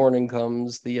as the morning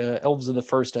comes, the elves are the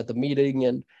first at the meeting,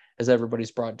 and as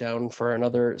everybody's brought down for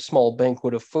another small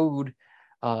banquet of food,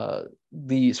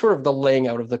 the sort of the laying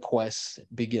out of the quest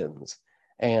begins.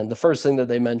 And the first thing that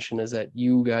they mention is that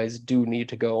you guys do need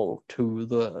to go to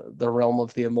the realm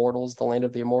of the immortals, the land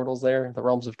of the immortals there, the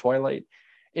realms of Twilight,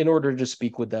 in order to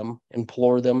speak with them,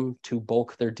 implore them to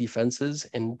bulk their defenses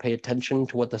and pay attention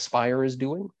to what the Spire is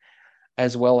doing,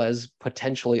 as well as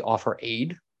potentially offer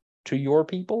aid to your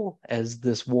people, as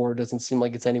this war doesn't seem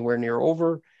like it's anywhere near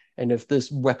over. And if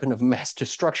this weapon of mass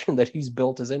destruction that he's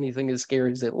built is anything as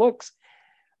scary as it looks,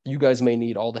 you guys may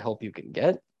need all the help you can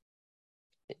get.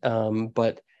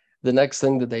 But the next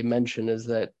thing that they mention is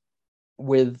that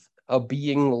with a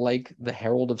being like the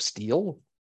Herald of Steel,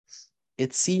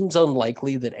 it seems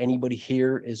unlikely that anybody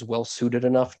here is well suited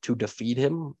enough to defeat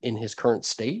him in his current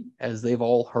state, as they've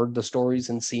all heard the stories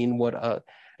and seen what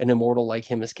an immortal like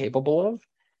him is capable of.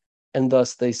 And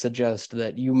thus they suggest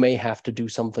that you may have to do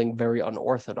something very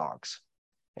unorthodox.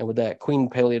 And with that, Queen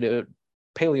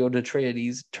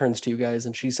Paleodetriades turns to you guys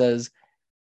and she says,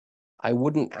 I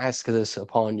wouldn't ask this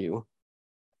upon you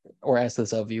or ask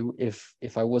this of you if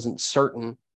I wasn't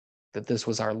certain that this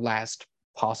was our last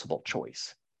possible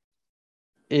choice.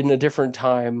 In a different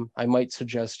time, I might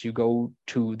suggest you go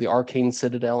to the Arcane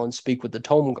Citadel and speak with the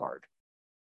Tome Guard.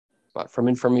 But from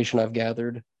information I've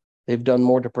gathered, they've done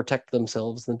more to protect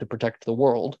themselves than to protect the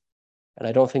world. And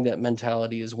I don't think that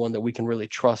mentality is one that we can really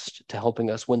trust to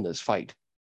helping us win this fight.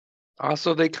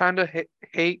 Also, they kind of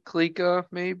hate Klika,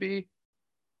 maybe.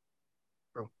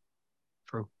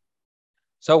 True.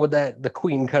 So with that, the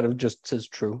queen kind of just says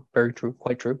true, very true,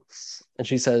 quite true. And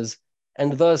she says,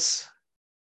 and thus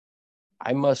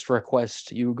I must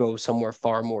request you go somewhere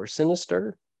far more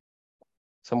sinister,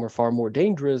 somewhere far more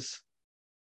dangerous.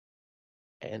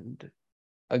 And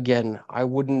again, I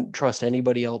wouldn't trust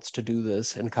anybody else to do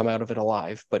this and come out of it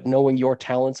alive, but knowing your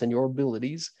talents and your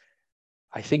abilities,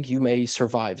 I think you may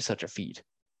survive such a feat.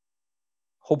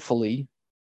 Hopefully,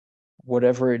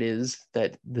 whatever it is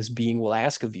that this being will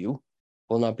ask of you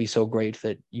will not be so great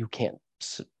that you can't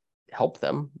help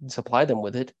them, supply them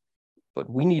with it, but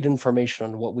we need information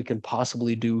on what we can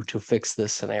possibly do to fix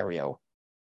this scenario.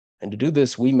 And to do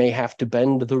this, we may have to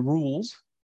bend the rules.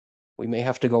 We may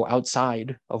have to go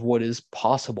outside of what is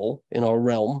possible in our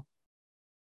realm.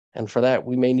 And for that,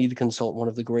 we may need to consult one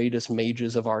of the greatest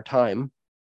mages of our time.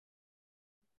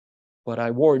 But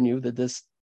I warn you that this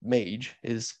mage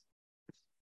is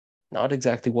not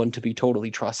exactly one to be totally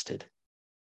trusted.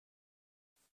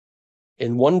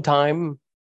 In one time,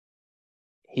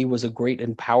 he was a great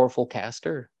and powerful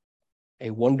caster, a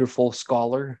wonderful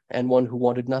scholar, and one who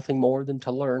wanted nothing more than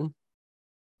to learn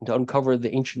and to uncover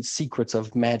the ancient secrets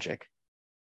of magic.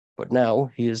 But now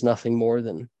he is nothing more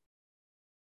than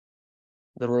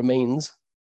the remains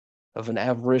of an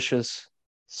avaricious,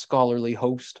 scholarly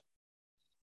host.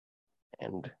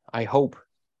 And I hope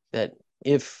that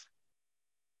if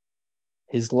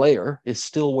his lair is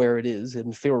still where it is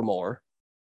in Firmore,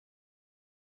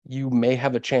 you may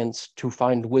have a chance to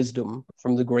find wisdom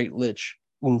from the great lich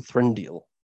Unthrendil.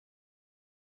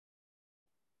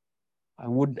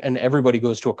 And everybody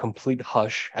goes to a complete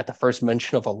hush at the first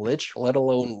mention of a lich, let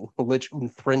alone lich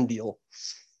Unthrendil.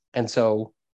 And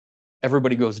so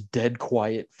everybody goes dead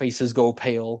quiet, faces go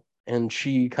pale, and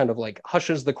she kind of like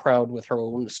hushes the crowd with her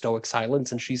own stoic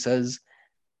silence, and she says,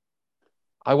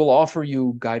 I will offer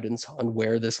you guidance on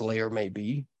where this lair may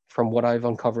be from what I've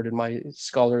uncovered in my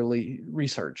scholarly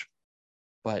research.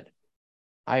 But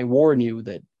I warn you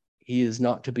that he is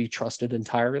not to be trusted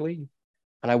entirely,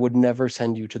 and I would never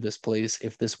send you to this place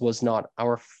if this was not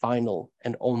our final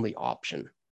and only option.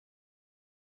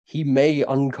 He may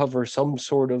uncover some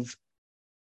sort of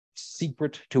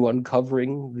secret to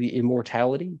uncovering the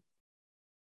immortality,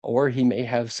 or he may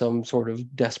have some sort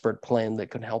of desperate plan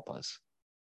that can help us.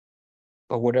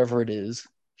 But whatever it is,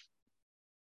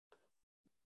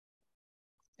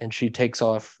 and she takes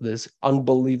off this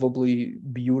unbelievably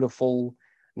beautiful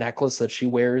necklace that she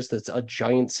wears that's a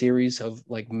giant series of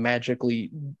like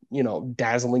magically,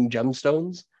 dazzling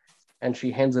gemstones, and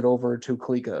she hands it over to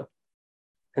Klika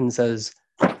and says,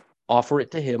 offer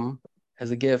it to him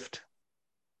as a gift.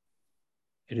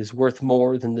 It is worth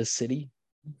more than this city,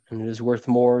 and it is worth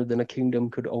more than a kingdom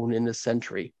could own in a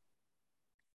century.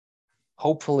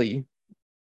 Hopefully,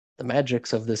 the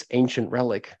magics of this ancient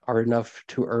relic are enough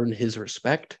to earn his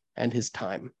respect and his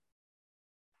time.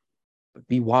 But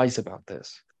be wise about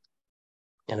this.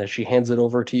 And as she hands it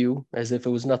over to you, as if it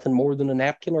was nothing more than a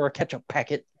napkin or a ketchup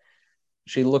packet,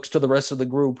 she looks to the rest of the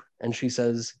group and she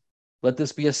says, let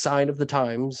this be a sign of the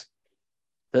times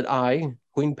that I,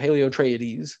 Queen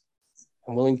Paleotreides,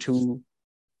 am willing to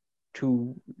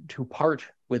part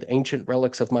with ancient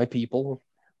relics of my people,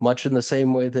 much in the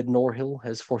same way that Norhill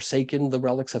has forsaken the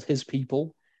relics of his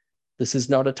people. This is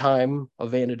not a time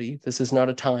of vanity. This is not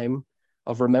a time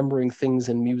of remembering things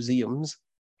in museums.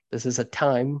 This is a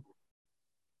time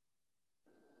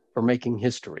for making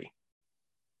history,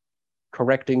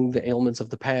 correcting the ailments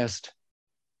of the past,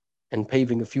 and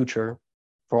paving a future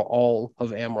for all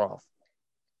of Amroth.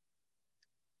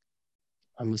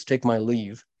 I must take my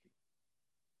leave,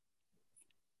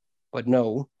 but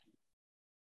know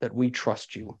that we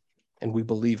trust you and we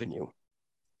believe in you.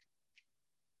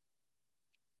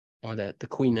 Or that the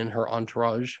queen and her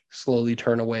entourage slowly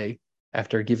turn away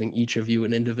after giving each of you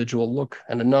an individual look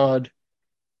and a nod,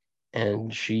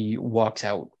 and she walks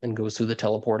out and goes through the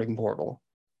teleporting portal.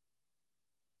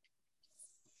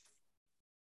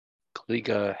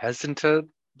 Kliga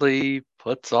hesitantly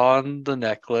puts on the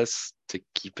necklace to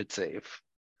keep it safe.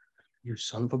 You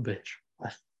son of a bitch.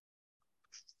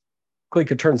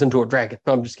 Klika turns into a dragon.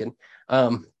 No, I'm just kidding.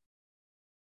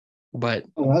 But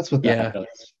Oh, that's what yeah. that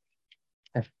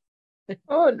does.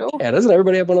 Oh no. Yeah, doesn't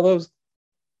everybody have one of those?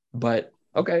 But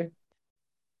okay.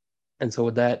 And so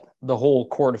with that, the whole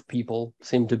court of people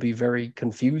seem to be very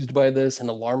confused by this and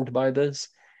alarmed by this.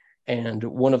 And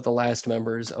one of the last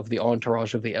members of the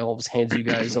entourage of the elves hands you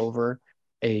guys over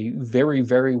a very,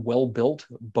 very well-built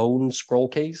bone scroll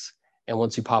case. And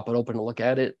once you pop it open and look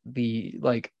at it, the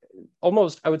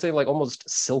almost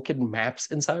silken maps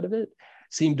inside of it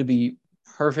seem to be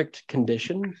perfect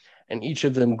condition, and each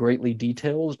of them greatly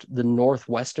detailed the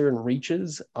northwestern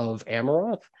reaches of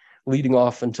Amaroth, leading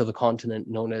off into the continent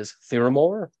known as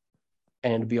Firamore,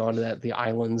 and beyond that, the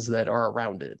islands that are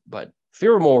around it. But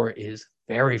Firamore is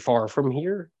very far from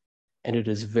here, and it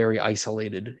is very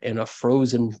isolated in a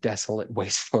frozen, desolate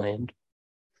wasteland.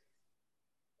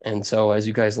 And so as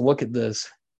you guys look at this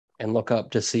and look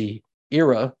up to see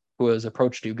Ira, who has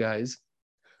approached you guys,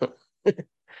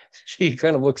 she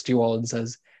kind of looks to you all and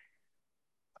says,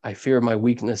 I fear my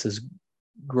weakness is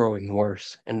growing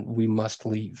worse, and we must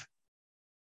leave.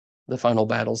 The final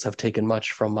battles have taken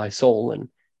much from my soul, and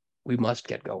we must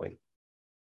get going.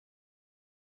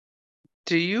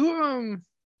 Do you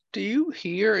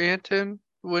hear Anton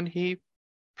when he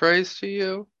prays to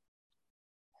you?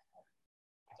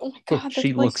 Oh my god, She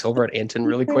that's my looks over at Anton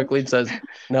really quickly and says,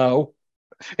 "No."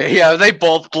 Yeah, they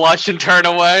both blush and turn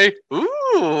away.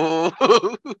 Ooh.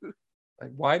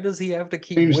 Like, why does he have to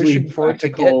keep Strangely wishing for it to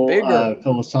get practical, bigger?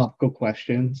 philosophical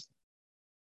questions.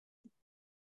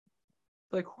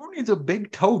 Like, who needs a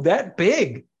big toe that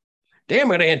big?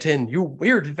 Damn it, Anton, you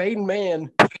weird vain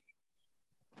man.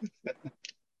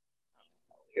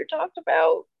 you're talked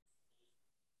about.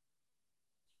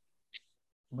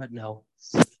 But no.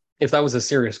 If that was a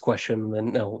serious question,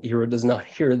 then no, Ira does not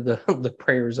hear the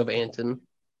prayers of Anton.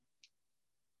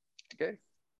 Okay.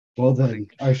 Well then,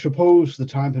 I suppose the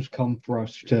time has come for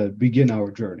us to begin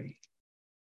our journey.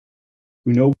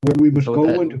 We know where we must So go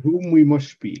that- and to whom we must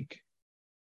speak.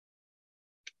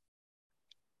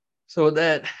 So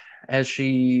that, as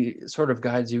she sort of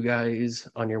guides you guys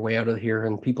on your way out of here,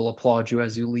 and people applaud you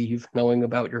as you leave, knowing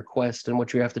about your quest and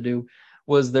what you have to do,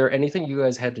 was there anything you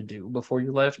guys had to do before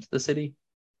you left the city?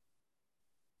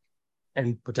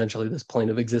 And potentially this plane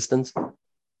of existence?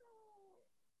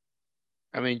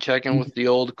 I mean, check in with the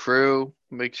old crew,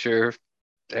 make sure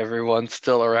everyone's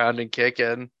still around and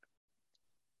kicking.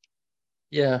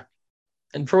 Yeah.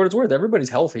 And for what it's worth, everybody's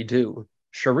healthy too.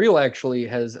 Sharil actually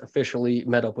has officially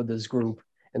met up with this group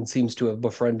and seems to have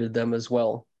befriended them as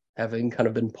well, having kind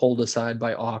of been pulled aside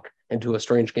by Ock into a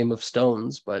strange game of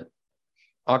stones. But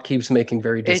Ock keeps making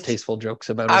very distasteful jokes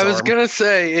about his I was arm. gonna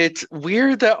say it's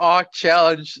weird that Ock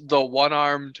challenged the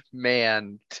one-armed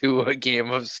man to a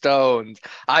game of stones.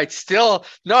 I still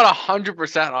not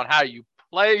 100% on how you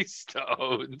play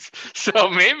stones, so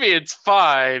maybe it's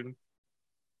fine.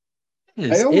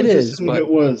 I always It is, assumed but it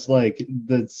was like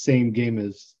the same game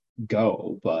as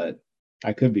Go, but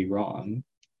I could be wrong.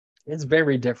 it's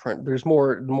very different. There's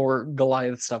more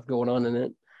Goliath stuff going on in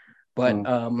it. But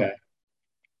Okay.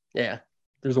 yeah,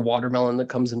 there's a watermelon that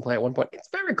comes in play at one point. It's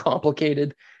very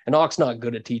complicated, and Ock's not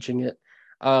good at teaching it.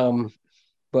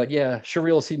 But yeah,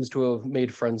 Sharil seems to have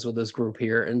made friends with this group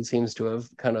here and seems to have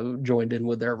kind of joined in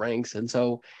with their ranks. And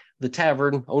so the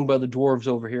tavern owned by the dwarves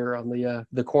over here on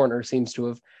the corner seems to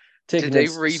have taken Did they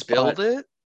its rebuild spot. it?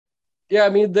 Yeah, I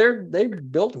mean they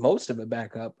built most of it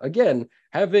back up. Again,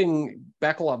 having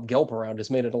Bacalop Gelp around has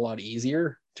made it a lot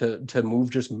easier to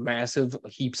move just massive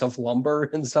heaps of lumber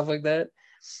and stuff like that.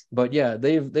 But yeah,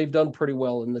 they've done pretty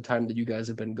well in the time that you guys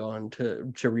have been gone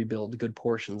to rebuild good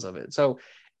portions of it. So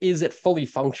is it fully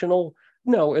functional?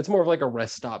 No, it's more of like a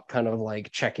rest stop kind of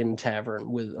like check-in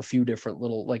tavern with a few different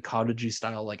little like cottagey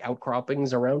style like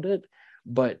outcroppings around it,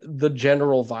 but the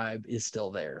general vibe is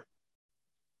still there.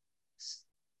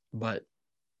 But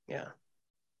yeah.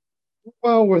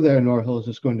 While we're there, Norhill is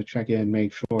just going to check in,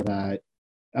 make sure that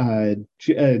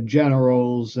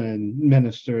generals and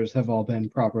ministers have all been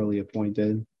properly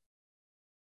appointed,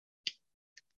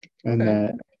 and Okay.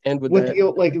 that And with with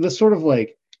that, the sort of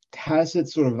like tacit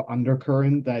sort of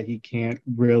undercurrent that he can't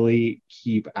really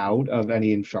keep out of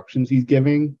any instructions he's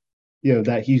giving,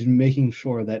 that he's making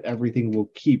sure that everything will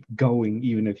keep going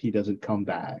even if he doesn't come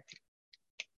back.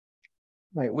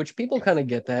 right, which people kind of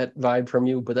get that vibe from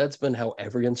you, but that's been how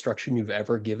every instruction you've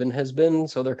ever given has been.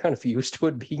 So they're kind of used to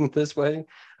it being this way.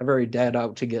 A very dad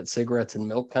out to get cigarettes and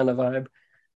milk kind of vibe.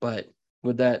 But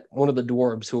with that, one of the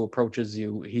dwarves who approaches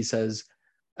you, he says,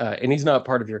 and he's not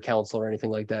part of your council or anything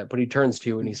like that, but he turns to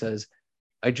you and he says,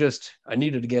 I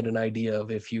needed to get an idea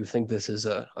of if you think this is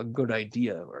a good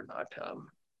idea or not.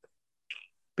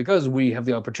 Because we have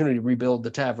the opportunity to rebuild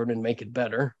the tavern and make it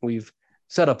better, we've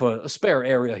set up a spare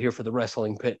area here for the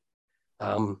wrestling pit.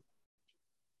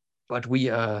 But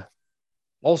we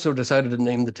also decided to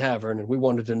name the tavern, and we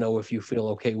wanted to know if you feel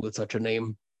okay with such a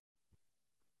name.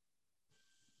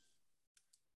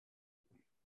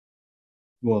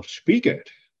 Well, speak it.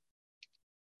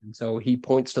 And so he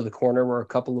points to the corner where a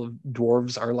couple of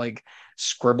dwarves are like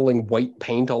scribbling white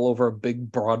paint all over a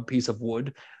big broad piece of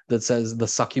wood that says the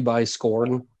succubi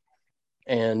scorn.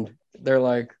 And they're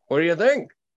like, what do you think?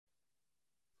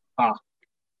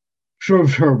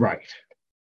 Serves her right.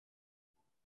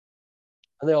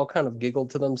 And they all kind of giggle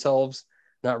to themselves,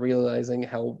 not realizing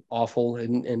how awful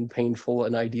and painful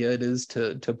an idea it is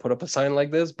to put up a sign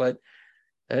like this, but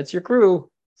that's your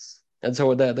crew. And so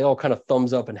with that, they all kind of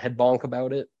thumbs up and head bonk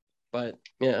about it. But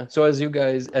yeah, so as you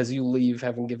leave,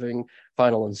 having given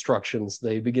final instructions,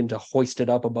 they begin to hoist it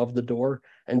up above the door,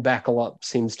 and Bacalop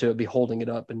seems to be holding it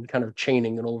up and kind of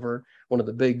chaining it over one of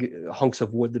the big hunks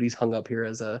of wood that he's hung up here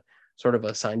as a sort of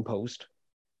a signpost.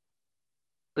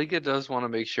 Liga does want to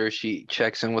make sure she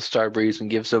checks in with Starbreeze and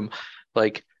gives him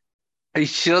like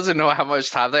She doesn't know how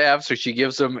much time they have, so she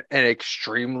gives them an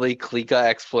extremely cliquey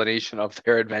explanation of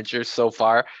their adventures so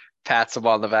far, pats them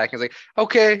on the back, and is like,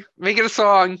 okay, make it a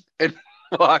song, and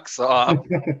walks off.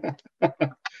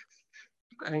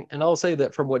 And I'll say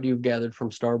that from what you've gathered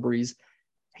from Starbreeze,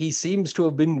 he seems to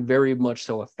have been very much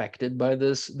so affected by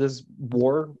this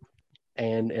war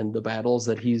and the battles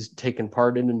that he's taken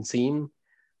part in and seen.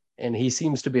 And he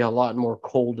seems to be a lot more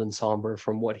cold and somber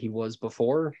from what he was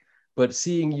before. But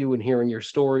seeing you and hearing your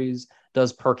stories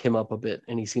does perk him up a bit,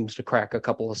 and he seems to crack a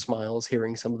couple of smiles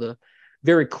hearing some of the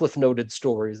very cliff noted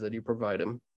stories that you provide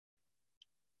him.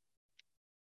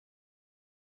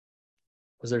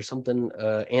 Was there something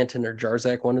Anton or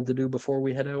Jarzak wanted to do before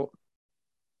we head out?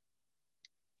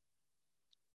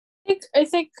 I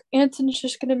think Anton's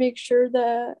just gonna make sure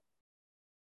that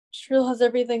Shrill has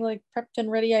everything like prepped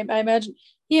and ready. I imagine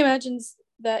he imagines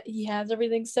that he has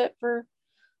everything set for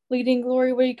leading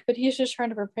Glory Week, but he's just trying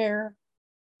to prepare,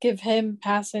 give him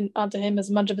passing onto him as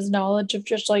much of his knowledge of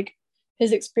just like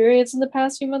his experience in the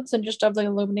past few months and just of the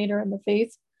Illuminator and the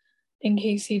Faith in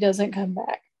case he doesn't come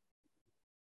back.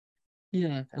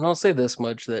 Yeah, and I'll say this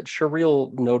much that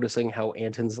Shariel, noticing how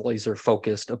Anton's laser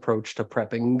focused approach to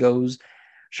prepping goes,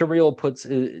 Shariel puts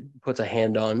a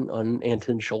hand on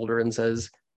Anton's shoulder and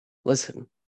says, "Listen,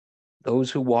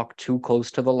 those who walk too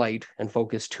close to the light and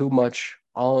focus too much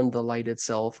on the light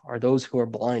itself are those who are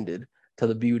blinded to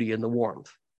the beauty and the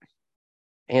warmth.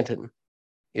 Anton,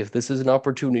 if this is an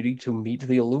opportunity to meet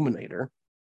the Illuminator,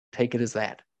 take it as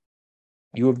that.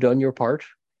 You have done your part,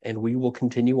 and we will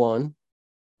continue on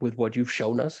with what you've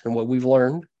shown us and what we've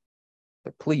learned.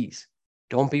 But please,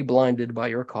 don't be blinded by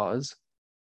your cause.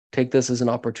 Take this as an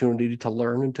opportunity to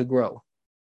learn and to grow."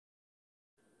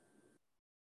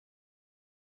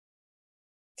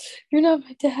 You're not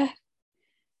my dad.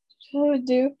 What I would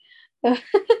do. It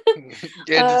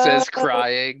says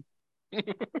crying.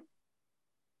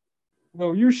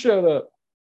 No, you shut up.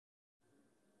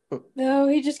 No,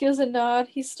 he just gives a nod.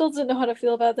 He still doesn't know how to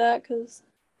feel about that because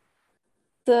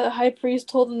the high priest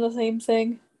told him the same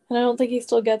thing, and I don't think he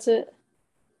still gets it.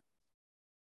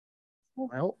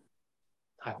 Well,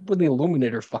 I hope when the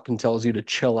Illuminator fucking tells you to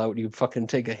chill out, you fucking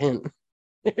take a hint.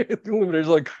 The Illuminator's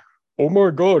like, "Oh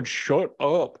my god, shut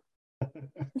up."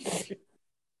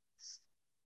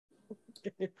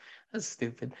 That's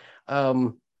stupid.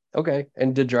 Okay.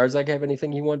 And did Jarzak have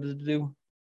anything he wanted to do?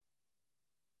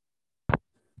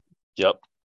 Yep.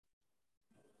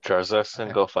 Jarzak's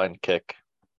gonna go find Kick.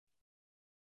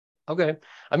 Okay.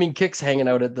 I mean, Kick's hanging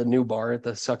out at the new bar at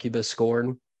the Succubus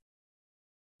Scorn.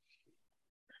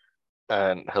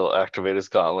 And he'll activate his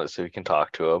gauntlet so he can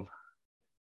talk to him.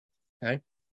 Okay.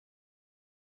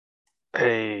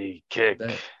 Hey, Kick.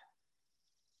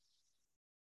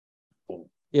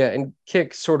 Yeah, and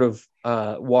Kick sort of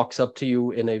walks up to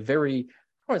you in a very,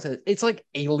 it's like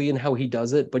alien how he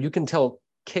does it, but you can tell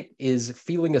Kick is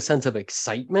feeling a sense of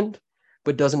excitement,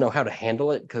 but doesn't know how to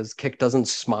handle it because Kick doesn't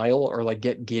smile or like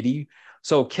get giddy.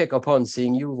 So Kick, upon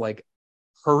seeing you, like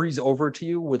hurries over to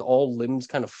you with all limbs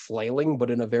kind of flailing,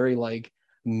 but in a very like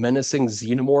menacing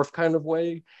xenomorph kind of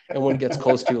way. And when it gets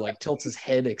close to you, like tilts his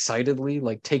head excitedly,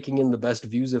 like taking in the best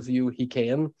views of you he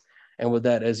can. And with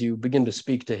that, as you begin to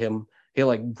speak to him, he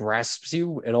like grasps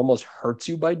you and almost hurts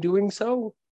you by doing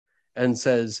so and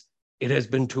says, "It has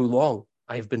been too long.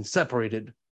 I have been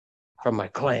separated from my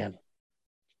clan.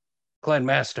 Clan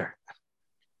master.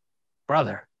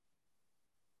 Brother.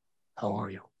 How are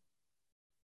you?"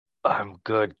 I'm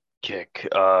good, Kick.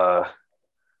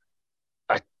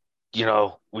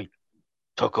 We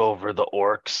took over the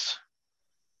orcs,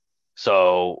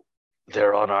 so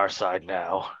they're on our side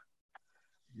now.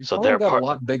 You So probably got a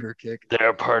lot bigger, Kick.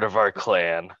 they're part of our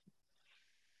clan.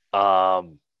 But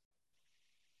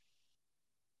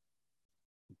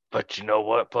you know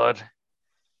what, bud?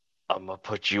 I'm gonna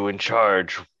put you in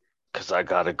charge because I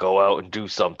gotta go out and do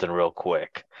something real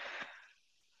quick.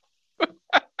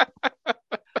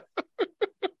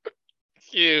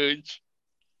 Huge.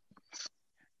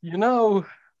 You know,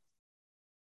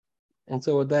 and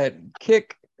so with that,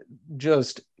 Kick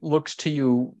just looks to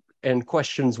you and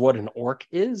questions what an orc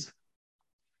is.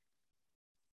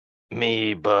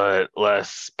 Me, but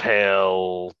less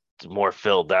pale, more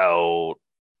filled out.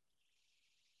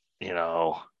 You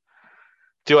know.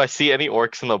 Do I see any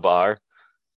orcs in the bar?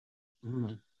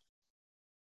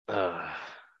 Uh,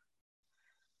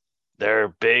 they're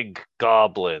big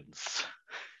goblins.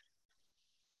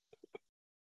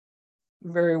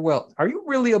 Very well. Are you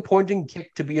really appointing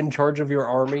Kick to be in charge of your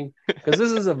army? Because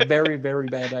this is a very, very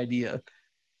bad idea.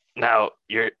 Now,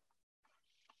 you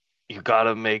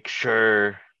gotta make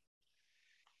sure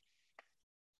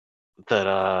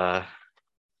that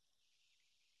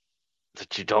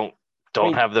that you don't I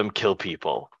mean, have them kill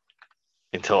people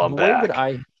until I'm the way that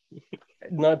back.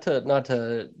 not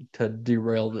to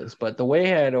derail this, but the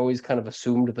way I had always kind of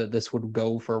assumed that this would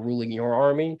go for ruling your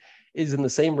army is in the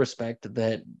same respect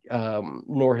that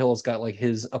Norhill's got like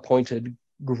his appointed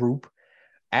group.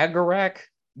 Agarak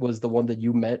was the one that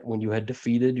you met when you had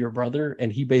defeated your brother,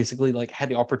 and he basically like had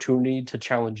the opportunity to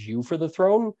challenge you for the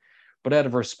throne, but out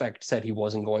of respect said he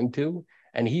wasn't going to.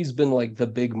 And he's been like the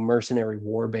big mercenary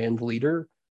warband leader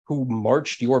who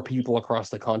marched your people across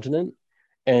the continent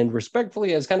and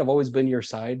respectfully has kind of always been your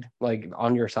side, like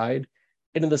on your side.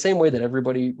 And in the same way that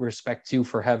everybody respects you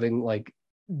for having like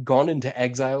gone into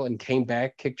exile and came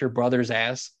back, kicked your brother's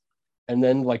ass, and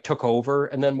then like took over,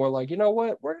 and then we're like, you know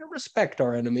what, we're gonna respect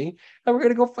our enemy and we're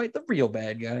gonna go fight the real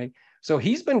bad guy. So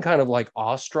he's been kind of like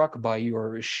awestruck by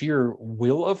your sheer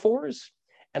will of force.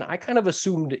 And I kind of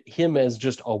assumed him as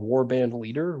just a warband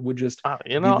leader would just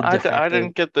be the de I facto.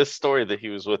 didn't get this story that he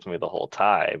was with me the whole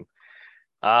time.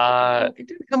 It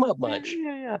didn't come up much.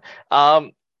 Yeah.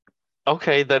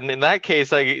 Okay, then in that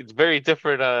case, it's very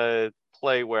different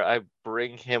play where I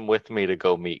bring him with me to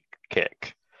go meet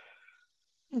Kick.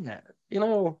 Yeah,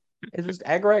 it's just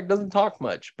Agarak doesn't talk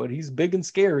much, but he's big and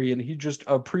scary, and he just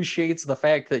appreciates the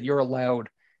fact that you're allowed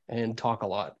and talk a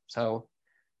lot. So,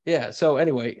 yeah. So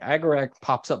anyway, Agarak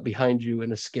pops up behind you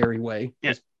in a scary way.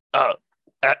 Yeah.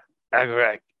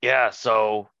 Agarak. Yeah.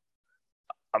 So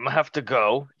I'm gonna have to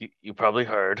go. You probably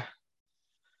heard.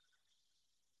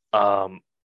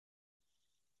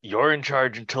 You're in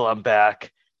charge until I'm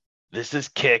back. This is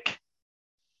Kick.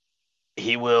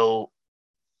 He will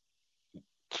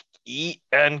eat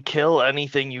and kill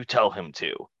anything you tell him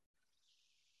to.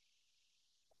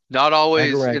 Not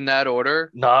always Agarak. in that order.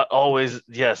 Not always,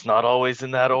 yes, not always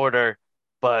in that order,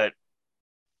 but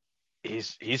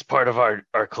he's part of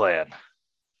our clan.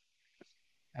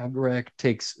 Agarak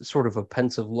takes sort of a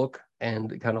pensive look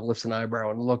and kind of lifts an eyebrow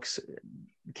and looks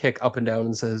Kick up and down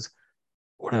and says,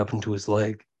 "What happened to his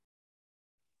leg?"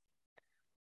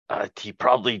 He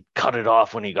probably cut it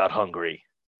off when he got hungry.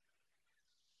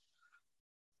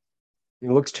 He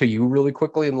looks to you really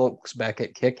quickly and looks back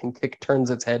at Kick, and Kick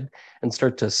turns its head and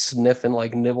start to sniff and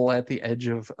like nibble at the edge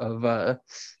of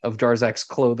Jarzak's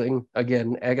clothing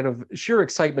again. Out of sheer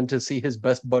excitement to see his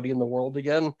best buddy in the world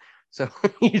again. So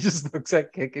he just looks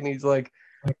at Kick and he's like,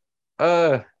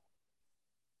 okay.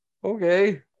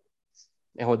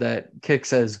 And with that, Kick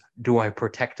says, "Do I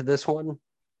protect this one?"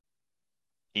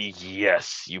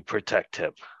 Yes, you protect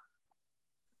him.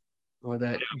 With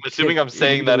that, I'm assuming I'm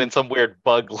saying that in some weird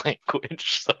bug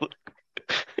language. So.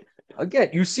 Again,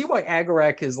 you see why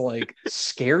Agarak is like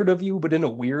scared of you, but in a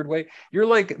weird way. You're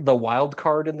like the wild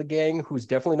card in the gang, who's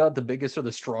definitely not the biggest or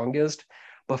the strongest,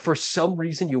 but for some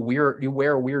reason you wear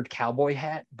a weird cowboy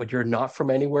hat, but you're not from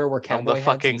anywhere where cowboy I'm the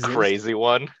fucking hats exist. Crazy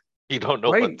one. You don't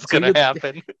know Right, what's so gonna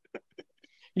happen.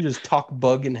 You just talk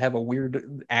bug and have a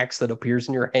weird axe that appears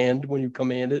in your hand when you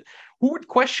command it. Who would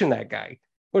question that guy?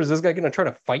 What is this guy going to try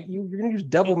to fight you? You're going to use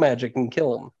devil magic and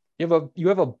kill him. You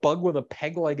have a bug with a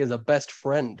peg leg as a best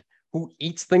friend who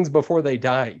eats things before they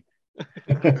die.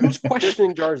 Who's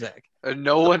questioning Jarzak?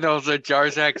 No one knows that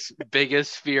Jarzak's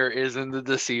biggest fear isn't the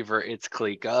deceiver, it's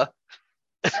Klika.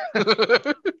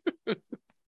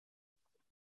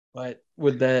 But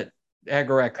with that,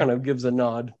 Agarak kind of gives a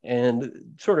nod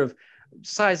and sort of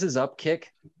sizes up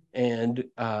Kick and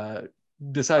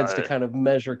decides to kind of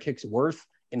measure Kick's worth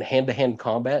in hand-to-hand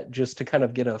combat just to kind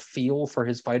of get a feel for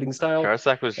his fighting style.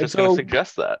 Jarzak was just going to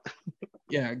suggest that.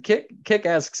 Yeah, Kick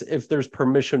asks if there's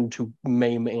permission to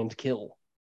maim and kill.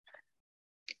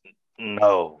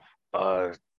 No.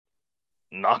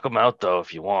 Knock him out, though,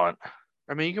 if you want.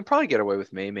 I mean, you can probably get away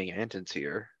with maiming Anton's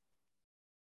here.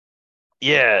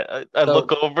 Yeah, I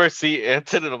look over, see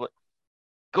Anton, and I'm like,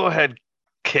 go ahead,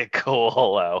 Kick, go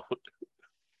all out.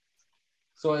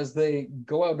 So as they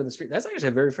go out into the street, that's actually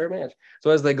a very fair match. So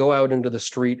as they go out into the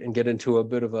street and get into a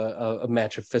bit of a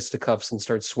match of fisticuffs and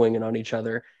start swinging on each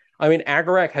other, I mean,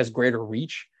 Agarak has greater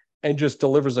reach and just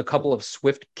delivers a couple of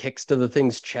swift kicks to the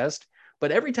thing's chest.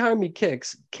 But every time he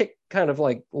kicks, Kick kind of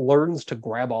like learns to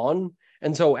grab on.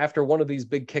 And so after one of these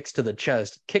big kicks to the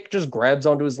chest, Kick just grabs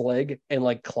onto his leg and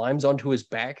like climbs onto his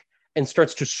back and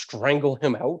starts to strangle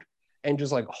him out and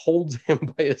just like holds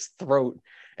him by his throat.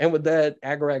 And with that,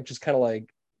 Agarak just kind of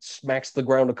like smacks the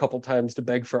ground a couple times to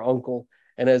beg for uncle.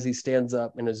 And as he stands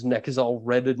up and his neck is all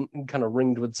red and kind of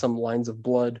ringed with some lines of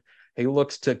blood, he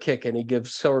looks to Kick and he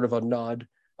gives sort of a nod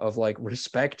of like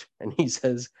respect. And he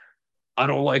says, "I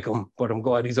don't like him, but I'm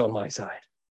glad he's on my side."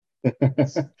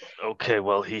 Okay,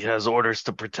 well, he has orders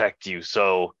to protect you,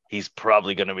 so he's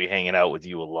probably going to be hanging out with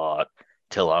you a lot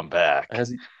till I'm back.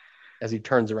 as he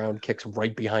turns around, kicks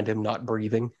right behind him, not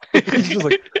breathing. He's just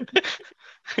like,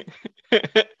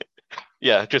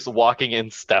 Yeah, just walking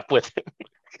in step with him.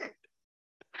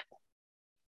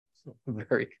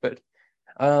 very good.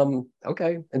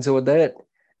 Okay. And so with that,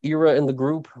 Ira and the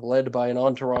group, led by an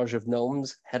entourage of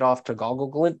gnomes, head off to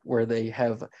Goggleglint, where they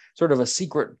have sort of a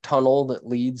secret tunnel that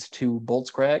leads to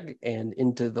Boltzcrag and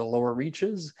into the lower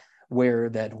reaches, where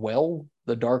that well,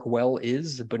 the dark well,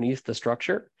 is beneath the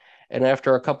structure. And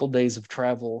after a couple days of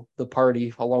travel, the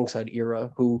party, alongside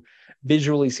Ira, who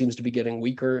visually seems to be getting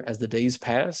weaker as the days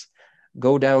pass,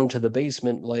 go down to the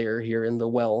basement layer here in the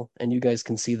well, and you guys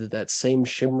can see that same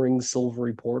shimmering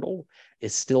silvery portal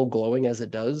is still glowing as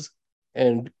it does.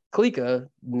 And Klika,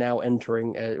 now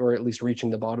entering, or at least reaching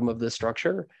the bottom of this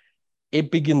structure,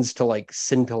 it begins to like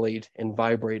scintillate and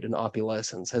vibrate in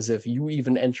opalescence, as if you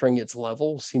even entering its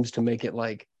level seems to make it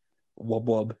like wub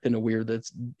wub in a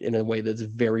way that's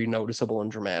very noticeable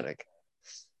and dramatic.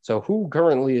 So who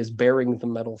currently is bearing the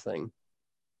metal thing?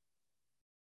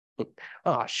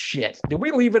 Oh shit! Did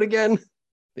we leave it again?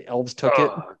 The elves took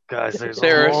it. Guys, there's a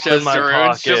Sarah's hole in just my Rune's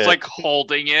pocket. just like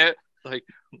holding it. Like,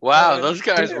 wow, God those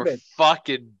guys damn were it.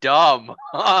 fucking dumb.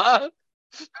 Huh?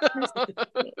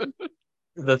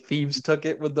 The thieves took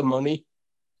it with the money.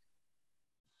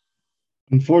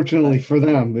 Unfortunately for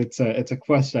them, it's a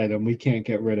quest item. We can't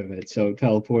get rid of it, so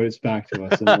teleport it back to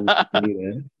us and we need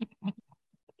it.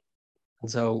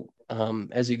 And so,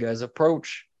 as you guys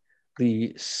approach,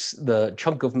 the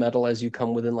chunk of metal, as you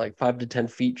come within like 5 to 10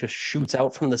 feet, just shoots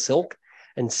out from the silk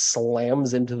and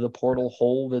slams into the portal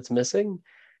hole that's missing.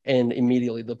 And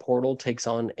immediately the portal takes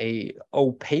on a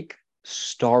opaque,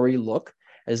 starry look,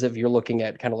 as if you're looking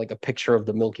at kind of like a picture of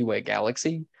the Milky Way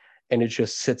galaxy. And it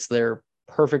just sits there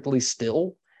perfectly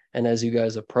still. And as you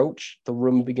guys approach, the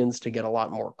room begins to get a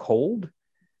lot more cold.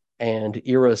 And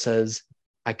Ira says,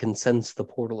 I can sense the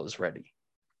portal is ready.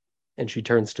 And she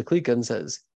turns to Klika and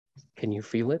says, can you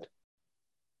feel it?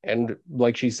 And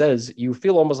like she says, you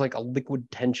feel almost like a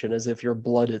liquid tension, as if your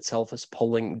blood itself is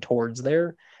pulling towards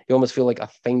there. You almost feel like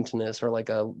a faintness, or like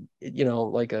a,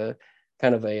 like a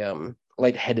kind of a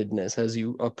lightheadedness as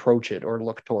you approach it or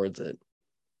look towards it.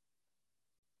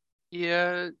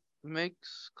 Yeah, it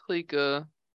makes Klika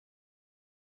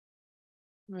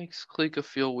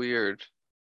feel weird.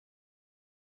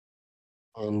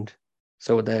 And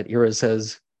so with that, Ira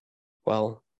says,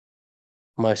 well,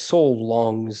 my soul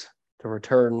longs to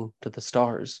return to the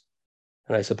stars,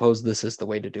 and I suppose this is the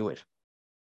way to do it.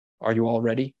 Are you all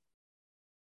ready?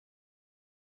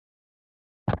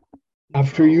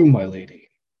 After you, my lady.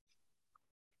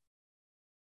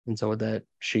 And so with that,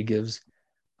 she gives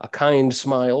a kind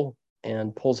smile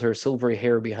and pulls her silvery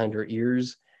hair behind her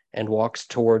ears and walks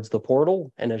towards the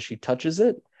portal. And as she touches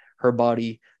it, her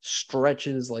body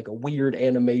stretches like a weird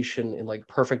animation in like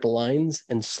perfect lines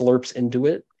and slurps into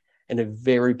it in a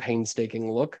very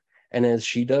painstaking look. And as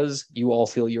she does, you all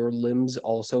feel your limbs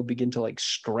also begin to like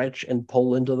stretch and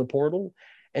pull into the portal.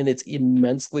 And it's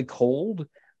immensely cold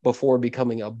before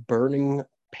becoming a burning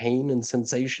pain and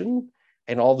sensation.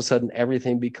 And all of a sudden,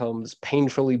 everything becomes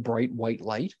painfully bright white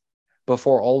light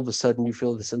before all of a sudden you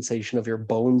feel the sensation of your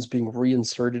bones being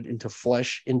reinserted into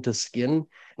flesh, into skin.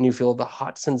 And you feel the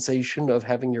hot sensation of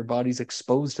having your bodies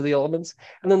exposed to the elements.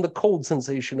 And then the cold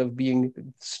sensation of being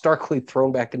starkly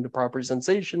thrown back into proper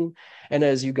sensation. And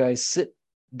as you guys sit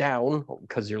down,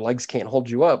 because your legs can't hold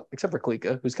you up, except for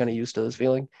Klika, who's kind of used to this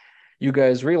feeling, you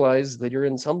guys realize that you're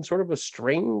in some sort of a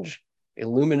strange,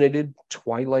 illuminated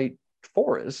twilight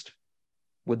forest,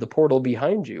 with the portal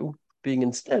behind you being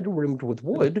instead rimmed with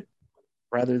wood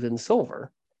rather than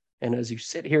silver. And as you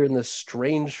sit here in this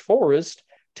strange forest,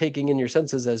 taking in your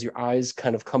senses as your eyes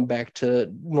kind of come back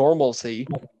to normalcy,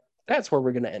 that's where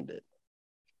we're going to end it.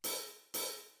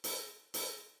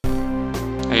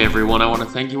 Hey everyone, I want to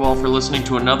thank you all for listening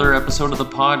to another episode of the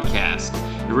podcast.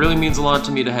 It really means a lot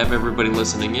to me to have everybody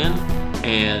listening in.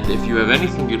 And if you have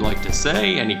anything you'd like to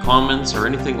say, any comments or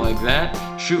anything like that,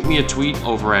 shoot me a tweet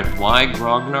over at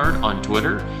ygrognard on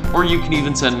Twitter, or you can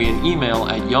even send me an email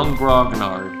at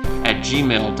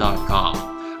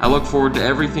younggrognard@gmail.com. I look forward to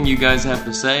everything you guys have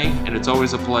to say, and it's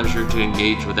always a pleasure to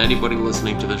engage with anybody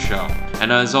listening to the show.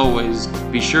 And as always,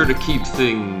 be sure to keep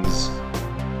things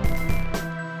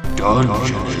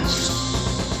dungeonous.